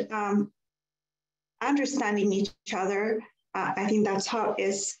and understanding each other, I think that's how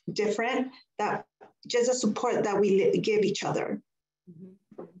it's different, that just a support that we give each other.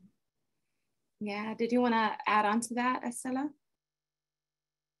 Mm-hmm. Yeah, did you want to add on to that, Estela?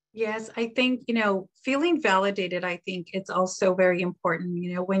 Yes, I think, you know, feeling validated, I think it's also very important,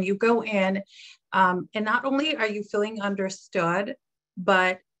 you know, when you go in, and not only are you feeling understood,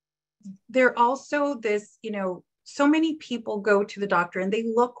 but they're also this, you know, so many people go to the doctor and they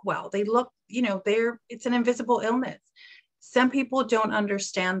look well, they look, you know, it's an invisible illness. Some people don't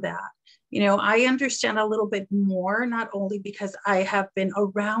understand that. You know, I understand a little bit more, not only because I have been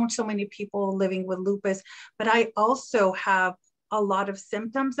around so many people living with lupus, but I also have a lot of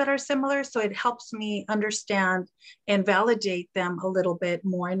symptoms that are similar. So it helps me understand and validate them a little bit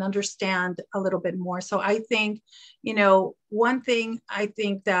more and understand a little bit more. So I think, you know, one thing I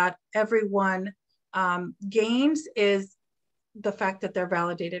think that everyone gains is the fact that they're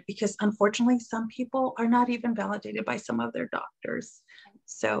validated, because unfortunately, some people are not even validated by some of their doctors.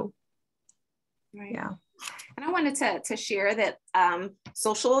 So, right. Yeah. And I wanted to share that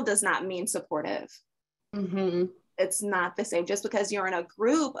social does not mean supportive. Mm-hmm. It's not the same. Just because you're in a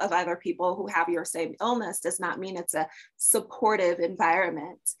group of other people who have your same illness does not mean it's a supportive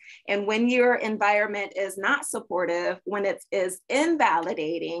environment. And when your environment is not supportive, when it is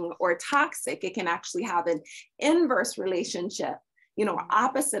invalidating or toxic, it can actually have an inverse relationship, you know,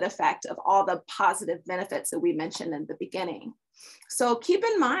 opposite effect of all the positive benefits that we mentioned in the beginning. So keep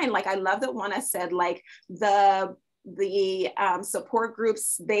in mind, like, I love that Juana said, like, the support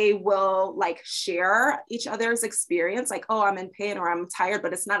groups, they will like share each other's experience, like, oh, I'm in pain or I'm tired,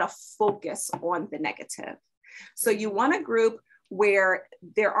 but it's not a focus on the negative. So you want a group where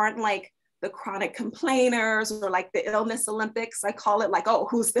there aren't like the chronic complainers or like the illness Olympics, I call it, like, oh,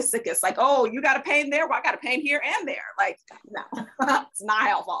 who's the sickest? Like, oh, you got a pain there? Well, I got a pain here and there. Like, no, it's not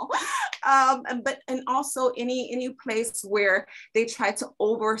helpful. And also any place where they try to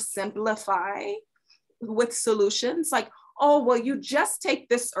oversimplify with solutions, like, oh, well, you just take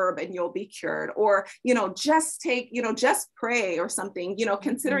this herb and you'll be cured, or, you know, just pray or something, you know,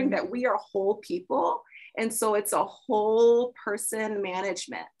 considering that we are whole people. And so it's a whole person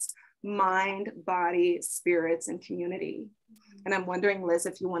management, mind, body, spirits, and community. And I'm wondering, Liz,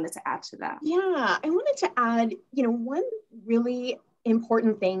 if you wanted to add to that. Yeah, I wanted to add, you know, one really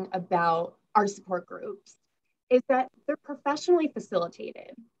important thing about our support groups is that they're professionally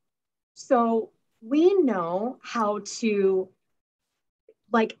facilitated. So we know how to,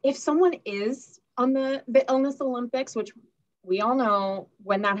 like, if someone is on the illness Olympics, which we all know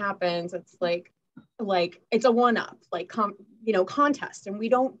when that happens, it's like it's a one-up, like, contest, and we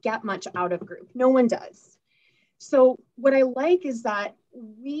don't get much out of group. No one does. So what I like is that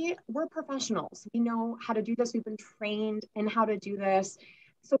we're professionals. We know how to do this. We've been trained in how to do this.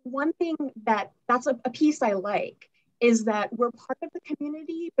 So one thing that's a piece I like is that we're part of the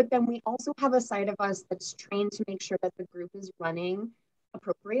community, but then we also have a side of us that's trained to make sure that the group is running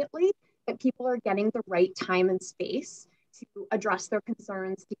appropriately, that people are getting the right time and space to address their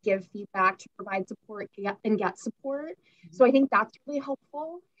concerns, to give feedback, to provide support, and get support. So I think that's really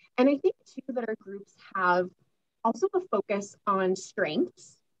helpful. And I think too that our groups have also a focus on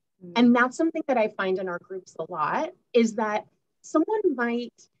strengths, And that's something that I find in our groups a lot, is that someone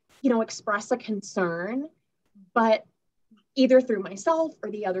might, express a concern, but either through myself or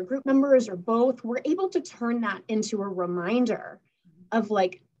the other group members or both, we're able to turn that into a reminder of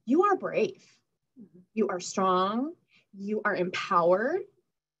like, you are brave, you are strong, you are empowered,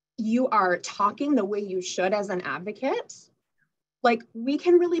 you are talking the way you should as an advocate. Like, we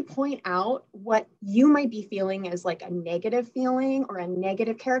can really point out what you might be feeling as like a negative feeling or a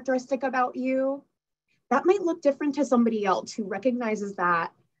negative characteristic about you. That might look different to somebody else who recognizes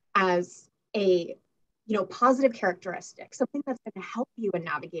that as a positive characteristic, something that's going to help you in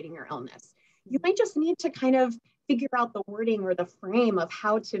navigating your illness. You might just need to kind of figure out the wording or the frame of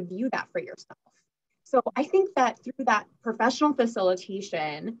how to view that for yourself. So I think that through that professional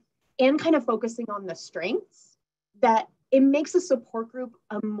facilitation and kind of focusing on the strengths, that it makes a support group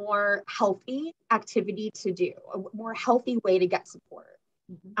a more healthy activity to do, a more healthy way to get support.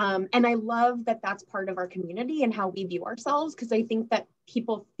 And I love that that's part of our community and how we view ourselves, because I think that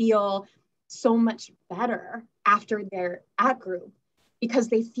people feel so much better after they're at group, because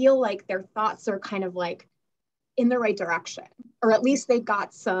they feel like their thoughts are kind of like in the right direction, or at least they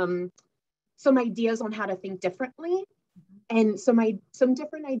got some ideas on how to think differently, and some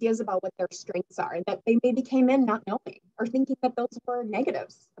different ideas about what their strengths are that they maybe came in not knowing or thinking that those were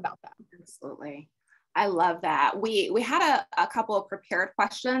negatives about them. Absolutely. I love that. We had a couple of prepared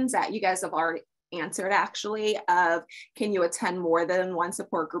questions that you guys have already answered, actually, of can you attend more than one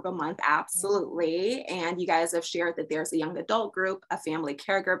support group a month? Absolutely. And you guys have shared that there's a young adult group, a family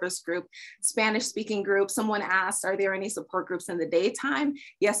caregivers group, Spanish speaking group. Someone asked, are there any support groups in the daytime?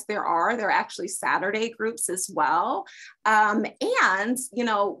 Yes, there are. There are actually Saturday groups as well. And,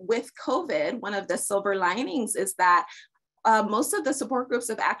 with COVID, one of the silver linings is that most of the support groups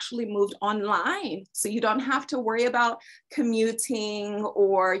have actually moved online. So you don't have to worry about commuting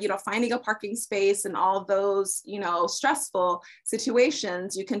or, finding a parking space and all those, stressful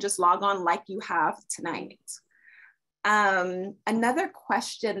situations. You can just log on like you have tonight. Another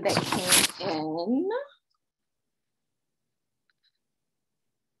question that came in.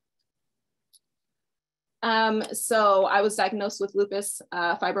 So I was diagnosed with lupus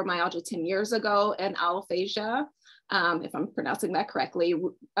fibromyalgia 10 years ago and alophasia. If I'm pronouncing that correctly,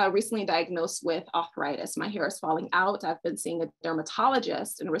 recently diagnosed with arthritis. My hair is falling out. I've been seeing a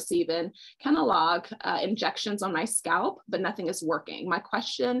dermatologist and receiving Kenalog injections on my scalp, but nothing is working. My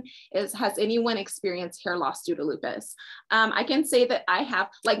question is, has anyone experienced hair loss due to lupus? I can say that I have,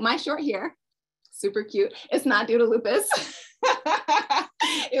 like my short hair, super cute. It's not due to lupus.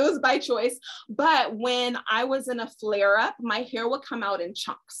 It was by choice. But when I was in a flare up, my hair would come out in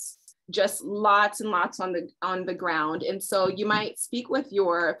chunks, just lots and lots on the ground. And so you might speak with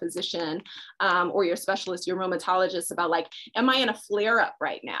your physician or your specialist, your rheumatologist, about like, am I in a flare up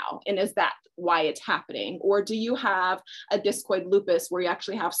right now? And is that why it's happening? Or do you have a discoid lupus where you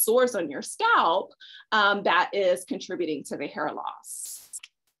actually have sores on your scalp that is contributing to the hair loss?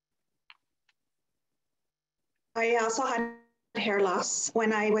 I also had hair loss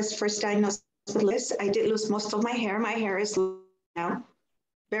when I was first diagnosed with lupus. I did lose most of my hair. My hair is now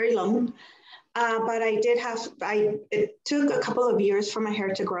very long, but it took a couple of years for my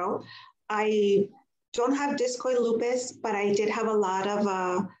hair to grow. I don't have discoid lupus, but I did have a lot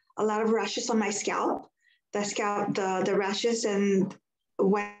of rashes on my scalp. The rashes and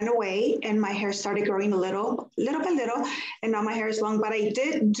went away, and my hair started growing little by little, and now my hair is long. But I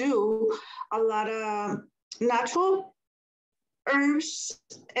did do a lot of natural herbs,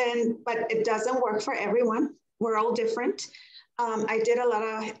 but it doesn't work for everyone. We're all different. I did a lot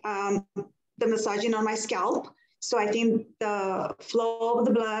of the massaging on my scalp. So I think the flow of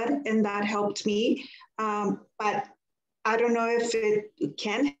the blood, and that helped me. But I don't know if it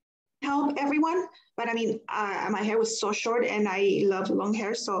can help everyone. But I mean, my hair was so short and I love long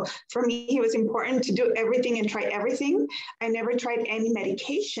hair. So for me, it was important to do everything and try everything. I never tried any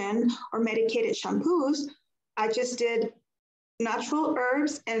medication or medicated shampoos. I just did natural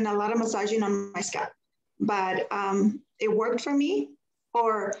herbs and a lot of massaging on my scalp. But it worked for me,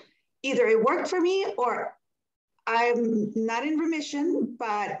 or either it worked for me or I'm not in remission,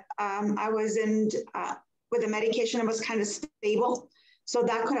 but I was with the medication, it was kind of stable. So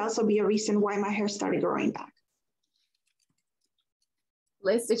that could also be a reason why my hair started growing back.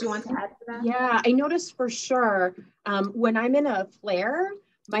 Liz, did you want to add to that? Yeah, I noticed for sure when I'm in a flare,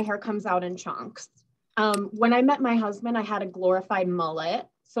 my hair comes out in chunks. When I met my husband, I had a glorified mullet,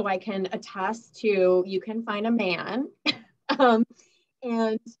 so I can attest to, you can find a man.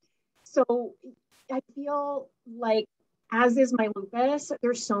 And so I feel like, as is my lupus,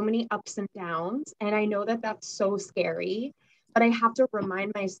 there's so many ups and downs, and I know that that's so scary. but I have to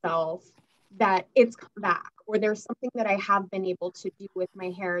remind myself that it's come back, or there's something that I have been able to do with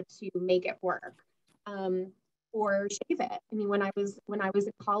my hair to make it work, or shave it. I mean, when I was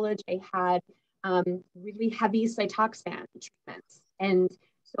in college, I had really heavy Cytoxan treatments, and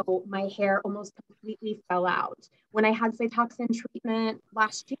so my hair almost completely fell out. When I had Cytoxan treatment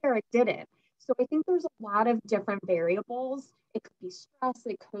last year, it didn't. So I think there's a lot of different variables. It could be stress.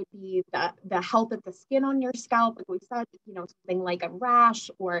 It could be the health of the skin on your scalp. Like we said, something like a rash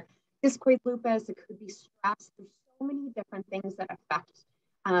or discoid lupus. It could be stress. There's so many different things that affect,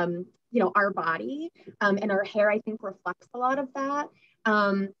 our body, and our hair, I think, reflects a lot of that.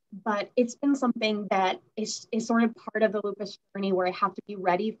 But it's been something that is sort of part of the lupus journey where I have to be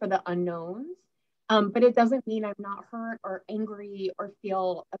ready for the unknowns. But it doesn't mean I'm not hurt or angry or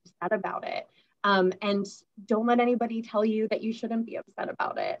feel upset about it. And don't let anybody tell you that you shouldn't be upset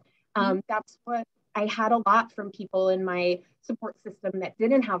about it. That's what I had a lot from people in my support system that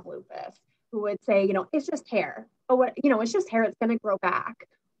didn't have lupus, who would say, it's just hair. Oh, it's just hair. It's going to grow back.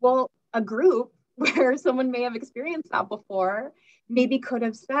 Well, a group where someone may have experienced that before maybe could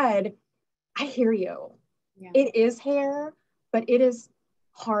have said, I hear you. Yeah. It is hair, but it is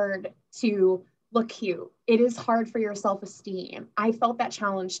hard to look cute. It is hard for your self-esteem. I felt that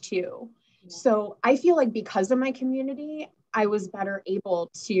challenge too. Yeah. So I feel like because of my community, I was better able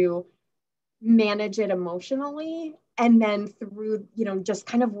to manage it emotionally, and then through, just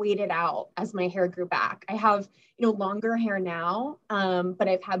kind of wait it out as my hair grew back. I have, longer hair now, but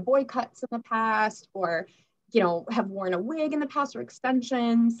I've had boy cuts in the past, or, have worn a wig in the past, or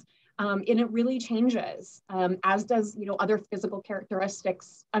extensions. And it really changes, as does, other physical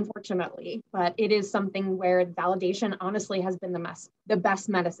characteristics, unfortunately. But it is something where validation honestly has been the best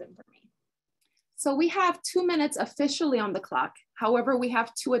medicine for me. So we have 2 minutes officially on the clock. However, we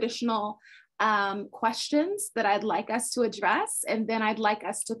have 2 additional questions that I'd like us to address. And then I'd like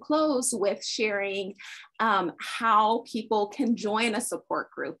us to close with sharing how people can join a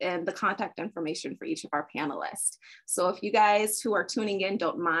support group and the contact information for each of our panelists. So if you guys who are tuning in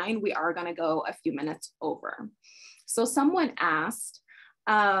don't mind, we are going to go a few minutes over. So someone asked,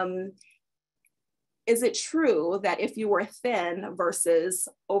 is it true that if you were thin versus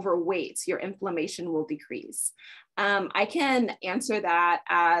overweight, your inflammation will decrease? I can answer that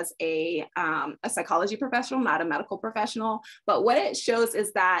as a psychology professional, not a medical professional, but what it shows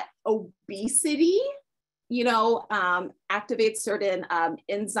is that obesity, activates certain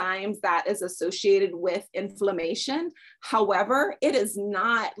enzymes that is associated with inflammation. However, it is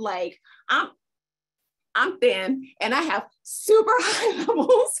not like I'm thin and I have super high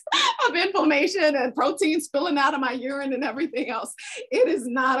levels of inflammation and protein spilling out of my urine and everything else. It is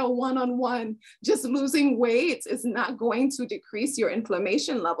not a one-on-one. Just losing weight is not going to decrease your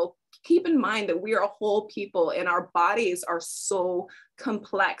inflammation level. Keep in mind that we are whole people and our bodies are so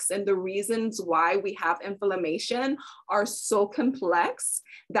complex. And the reasons why we have inflammation are so complex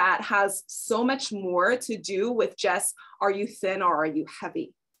that has so much more to do with just, are you thin or are you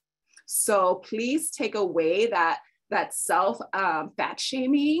heavy? So please take away that self fat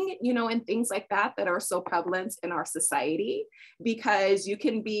shaming, and things like that are so prevalent in our society, because you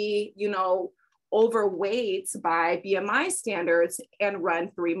can be, overweight by BMI standards and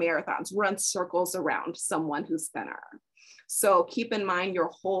run 3 marathons, run circles around someone who's thinner. So keep in mind your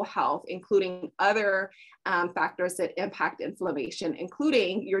whole health, including other factors that impact inflammation,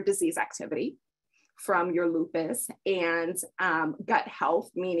 including your disease activity from your lupus, and gut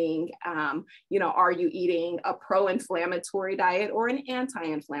health, meaning, are you eating a pro-inflammatory diet or an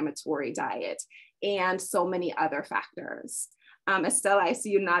anti-inflammatory diet, and so many other factors. Estella, I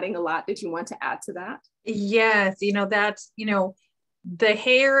see you nodding a lot. Did you want to add to that? Yes, that's, the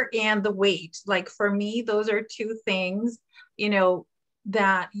hair and the weight. Like for me, those are 2 things,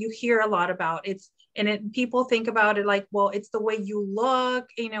 that you hear a lot about. People think about it like, well, it's the way you look,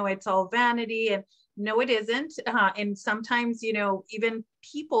 it's all vanity, and no, it isn't. And sometimes, even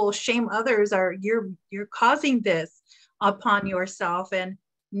people shame others, or you're causing this upon yourself. And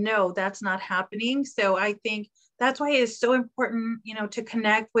no, that's not happening. So I think that's why it's so important, to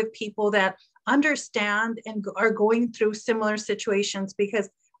connect with people that understand and are going through similar situations, because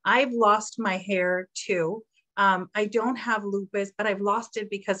I've lost my hair too. I don't have lupus, but I've lost it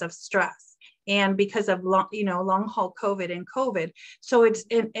because of stress and because of long haul COVID and COVID. So it's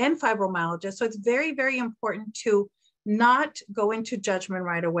and fibromyalgia. So it's very, very important to not go into judgment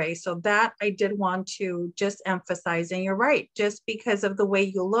right away. So that I did want to just emphasize. And you're right, just because of the way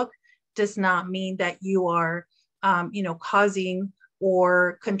you look does not mean that you are, causing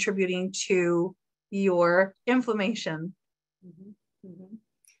or contributing to your inflammation. Mm-hmm. Mm-hmm.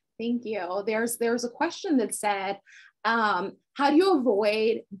 Thank you. There's a question that said, how do you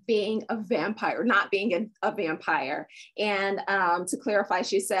avoid being a vampire, not being a vampire? And to clarify,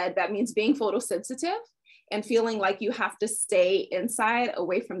 she said that means being photosensitive and feeling like you have to stay inside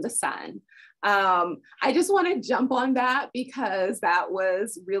away from the sun. I just want to jump on that because that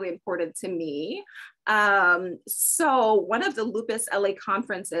was really important to me. So one of the Lupus LA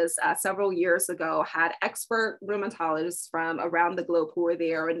conferences several years ago had expert rheumatologists from around the globe who were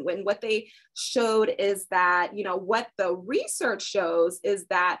there. And when what they showed is that, you know, what the research shows is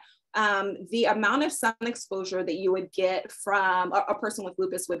that the amount of sun exposure that you would get from a person with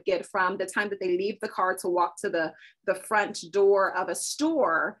lupus would get from the time that they leave the car to walk to the front door of a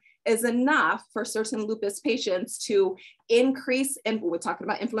store is enough for certain lupus patients to increase, and we're talking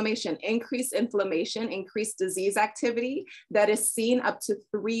about inflammation, increase disease activity that is seen up to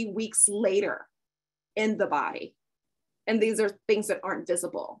 3 weeks later in the body. And these are things that aren't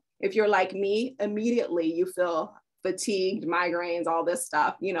visible. If you're like me, immediately you feel fatigued, migraines, all this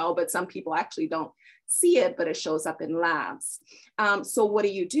stuff, you know, but some people actually don't see it, but it shows up in labs. So what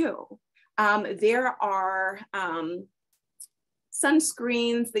do? There are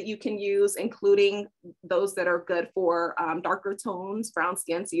sunscreens that you can use, including those that are good for darker tones, brown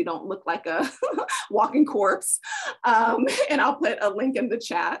skin, so you don't look like a walking corpse. And I'll put a link in the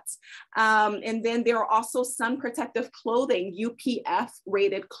chat. And then there are also sun protective clothing, UPF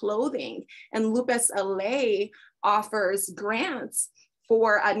rated clothing. And Lupus LA offers grants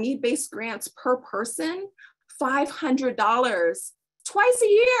for need-based grants per person, $500 twice a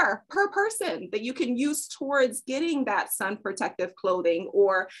year per person that you can use towards getting that sun protective clothing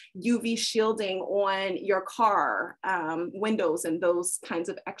or UV shielding on your car windows and those kinds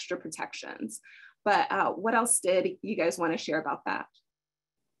of extra protections. But what else did you guys want to share about that?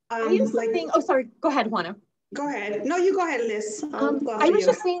 Oh, sorry, go ahead, Juana. Go ahead. No, you go ahead, Liz. I was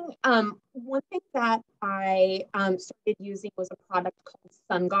just saying, one thing that I started using was a product called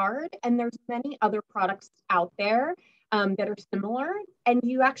SunGuard, and there's many other products out there that are similar, and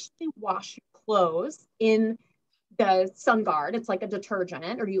you actually wash your clothes in the SunGuard. It's like a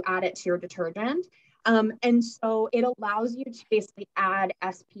detergent, or you add it to your detergent. And so it allows you to basically add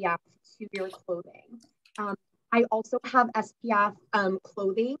SPF to your clothing. I also have SPF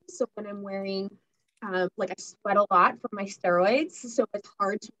clothing, so when I'm wearing like I sweat a lot from my steroids, so it's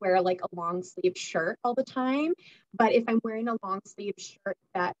hard to wear like a long sleeve shirt all the time. But if I'm wearing a long sleeve shirt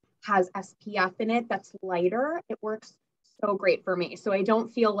that has SPF in it that's lighter, it works so great for me. So I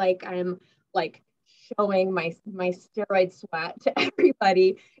don't feel like I'm like showing my steroid sweat to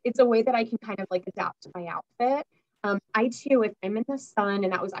everybody. It's a way that I can kind of like adapt to my outfit. I too, if I'm in the sun,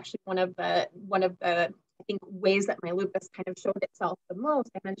 and that was actually one of the I think ways that my lupus kind of showed itself the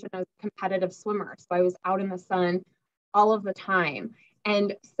most. I mentioned I was a competitive swimmer, so I was out in the sun all of the time.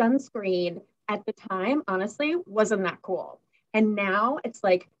 And sunscreen at the time, honestly, wasn't that cool. And now it's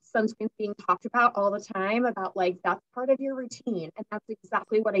like sunscreen being talked about all the time, about like that's part of your routine. And that's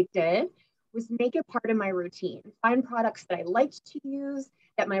exactly what I did, was make it part of my routine. Find products that I liked to use,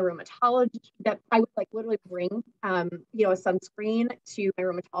 that my rheumatologist, that I would like literally bring, you know, a sunscreen to my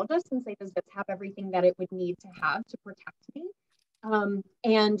rheumatologist and say, does this have everything that it would need to have to protect me?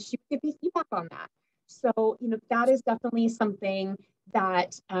 And she would give me feedback on that. So, you know, that is definitely something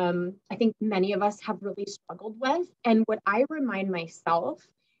that I think many of us have really struggled with. And what I remind myself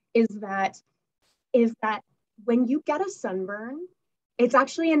is that when you get a sunburn, it's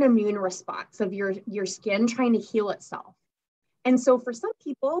actually an immune response of your skin trying to heal itself. And so for some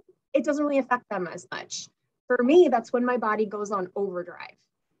people, it doesn't really affect them as much. For me, that's when my body goes on overdrive.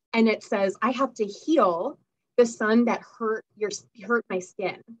 And it says, I have to heal the sun that hurt my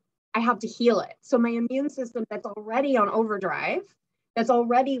skin. I have to heal it. So my immune system that's already on overdrive, that's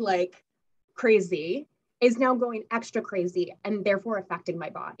already like crazy, is now going extra crazy and therefore affecting my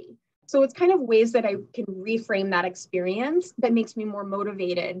body. So it's kind of ways that I can reframe that experience that makes me more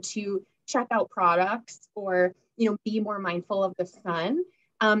motivated to check out products or, you know, be more mindful of the sun.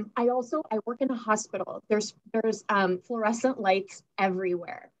 I work in a hospital. There's fluorescent lights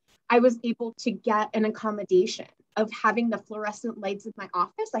everywhere. I was able to get an accommodation of having the fluorescent lights in my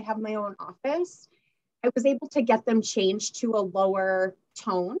office. I have my own office. I was able to get them changed to a lower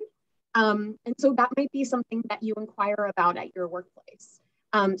tone. And so that might be something that you inquire about at your workplace.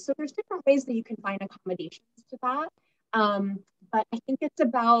 So there's different ways that you can find accommodations to that. But I think it's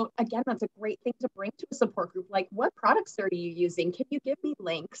about, again, that's a great thing to bring to a support group. Like, what products are you using? Can you give me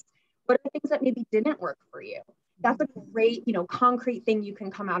links? What are the things that maybe didn't work for you? That's a great, you know, concrete thing you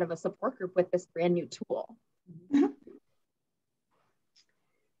can come out of a support group with this brand new tool. I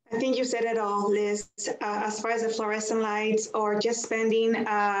think you said it all, Liz, as far as the fluorescent lights or just spending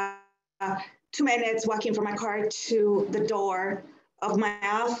 2 minutes walking from my car to the door of my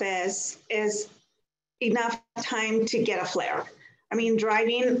office is enough time to get a flare. I mean,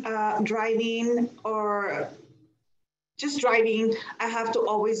 driving or just driving, I have to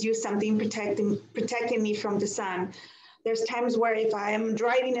always use something protecting me from the sun. There's times where if I am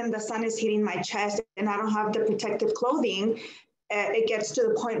driving and the sun is hitting my chest and I don't have the protective clothing, it gets to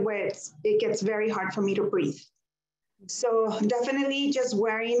the point where it gets very hard for me to breathe. So definitely just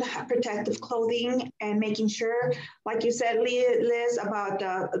wearing protective clothing and making sure, like you said, Liz, about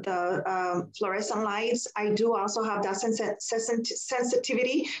the fluorescent lights. I do also have that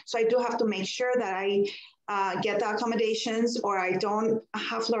sensitivity. So I do have to make sure that I get the accommodations or I don't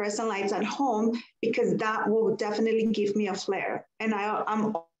have fluorescent lights at home, because that will definitely give me a flare. And I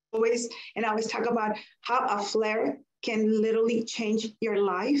always talk about how a flare can literally change your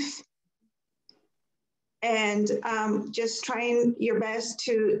life. And just trying your best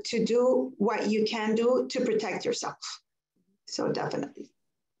to do what you can do to protect yourself. So definitely.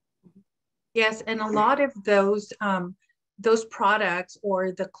 Yes, and a lot of those products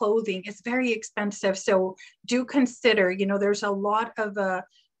or the clothing is very expensive. So do consider, you know, there's a lot of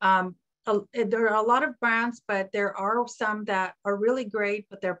there are a lot of brands, but there are some that are really great,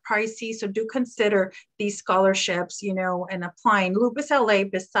 but they're pricey. So do consider these scholarships, you know, and applying. Lupus LA,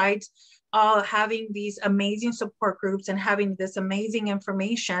 besides having these amazing support groups and having this amazing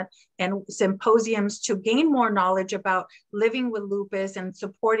information and symposiums to gain more knowledge about living with lupus and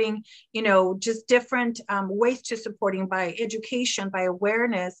supporting, you know, just different ways to supporting by education, by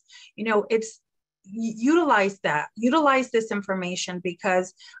awareness, you know, it's utilize this information,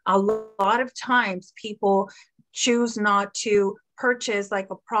 because a lot of times people choose not to purchase like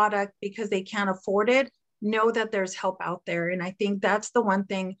a product because they can't afford it. Know that there's help out there. And I think that's the one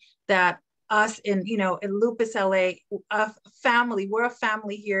thing that us in Lupus LA, we're a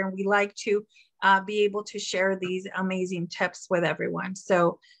family here, and we like to be able to share these amazing tips with everyone.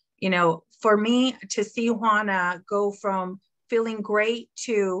 So, you know, for me to see Juana go from feeling great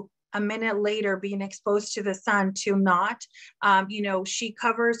to a minute later being exposed to the sun to not, you know, she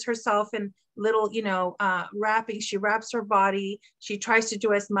covers herself in little, you know, wrapping. She wraps her body. She tries to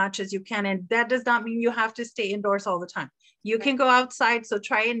do as much as you can. And that does not mean you have to stay indoors all the time. You can go outside. So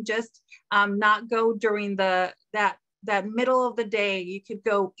try and just not go during that middle of the day. You could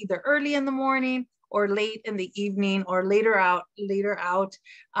go either early in the morning or late in the evening, or later out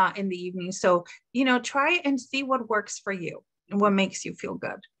in the evening. So, you know, try and see what works for you and what makes you feel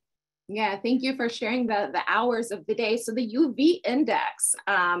good. Yeah, thank you for sharing the hours of the day. So the UV index,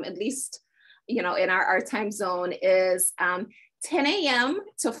 at least, you know, in our time zone is 10 a.m.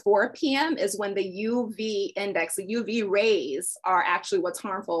 to 4 p.m. is when the UV index, the UV rays are actually what's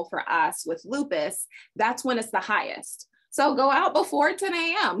harmful for us with lupus. That's when it's the highest. So go out before 10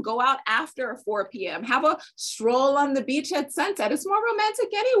 a.m., go out after 4 p.m., have a stroll on the beach at sunset. It's more romantic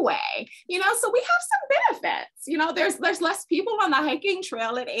anyway, you know, so we have some benefits. You know, there's less people on the hiking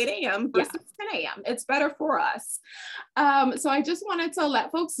trail at 8 a.m. versus 10 a.m. It's better for us. So I just wanted to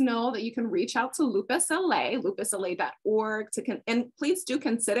let folks know that you can reach out to Lupus LA, lupusla.org, and please do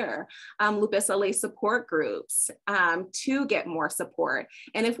consider Lupus LA support groups to get more support.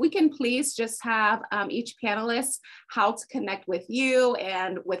 And if we can please just have each panelist how to connect with you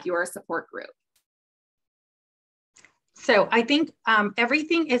and with your support group. So I think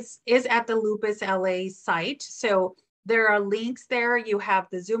everything is at the Lupus LA site. So there are links there. You have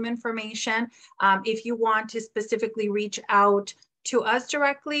the Zoom information. If you want to specifically reach out to us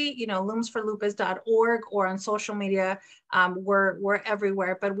directly, you know, loomsforlupus.org, or on social media, we're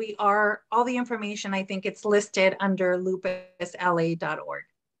everywhere. But we are, all the information, I think it's listed under lupusla.org.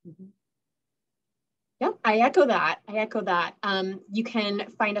 Mm-hmm. Yep, I echo that. You can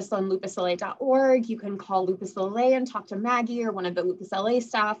find us on lupusla.org. You can call Lupus LA and talk to Maggie or one of the Lupus LA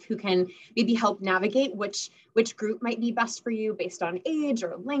staff who can maybe help navigate which group might be best for you based on age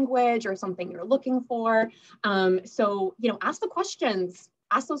or language or something you're looking for. So, you know, ask the questions.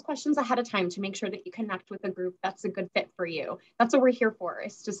 Ask those questions ahead of time to make sure that you connect with a group that's a good fit for you. That's what we're here for,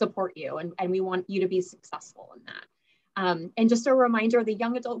 is to support you, and we want you to be successful in that. And just a reminder, the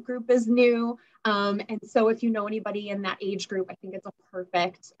young adult group is new. And so if you know anybody in that age group, I think it's a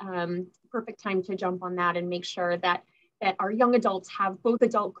perfect time to jump on that and make sure that our young adults have both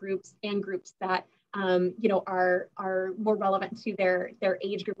adult groups and groups that you know, are more relevant to their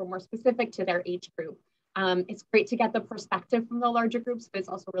age group or more specific to their age group. It's great to get the perspective from the larger groups, but it's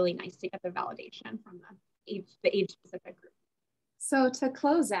also really nice to get the validation from the age specific group. So to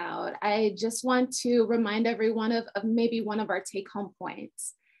close out, I just want to remind everyone of maybe one of our take-home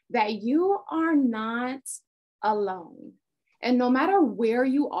points, that you are not alone. And no matter where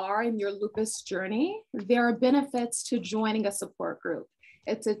you are in your lupus journey, there are benefits to joining a support group.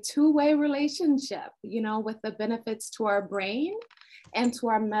 It's a two-way relationship, you know, with the benefits to our brain and to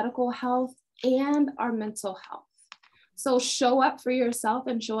our medical health and our mental health. So show up for yourself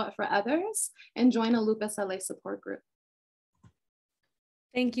and show up for others and join a Lupus LA support group.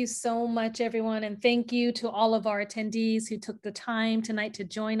 Thank you so much, everyone. And thank you to all of our attendees who took the time tonight to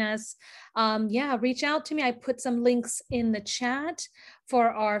join us. Yeah, reach out to me. I put some links in the chat for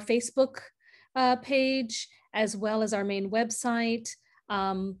our Facebook page, as well as our main website.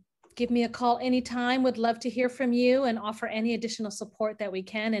 Give me a call anytime. Would love to hear from you and offer any additional support that we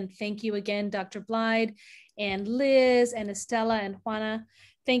can. And thank you again, Dr. Blyde and Liz and Estella and Juana.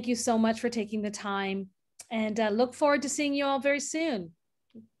 Thank you so much for taking the time, and look forward to seeing you all very soon.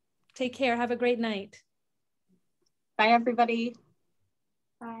 Take care. Have a great night. Bye, everybody.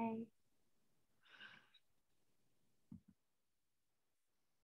 Bye.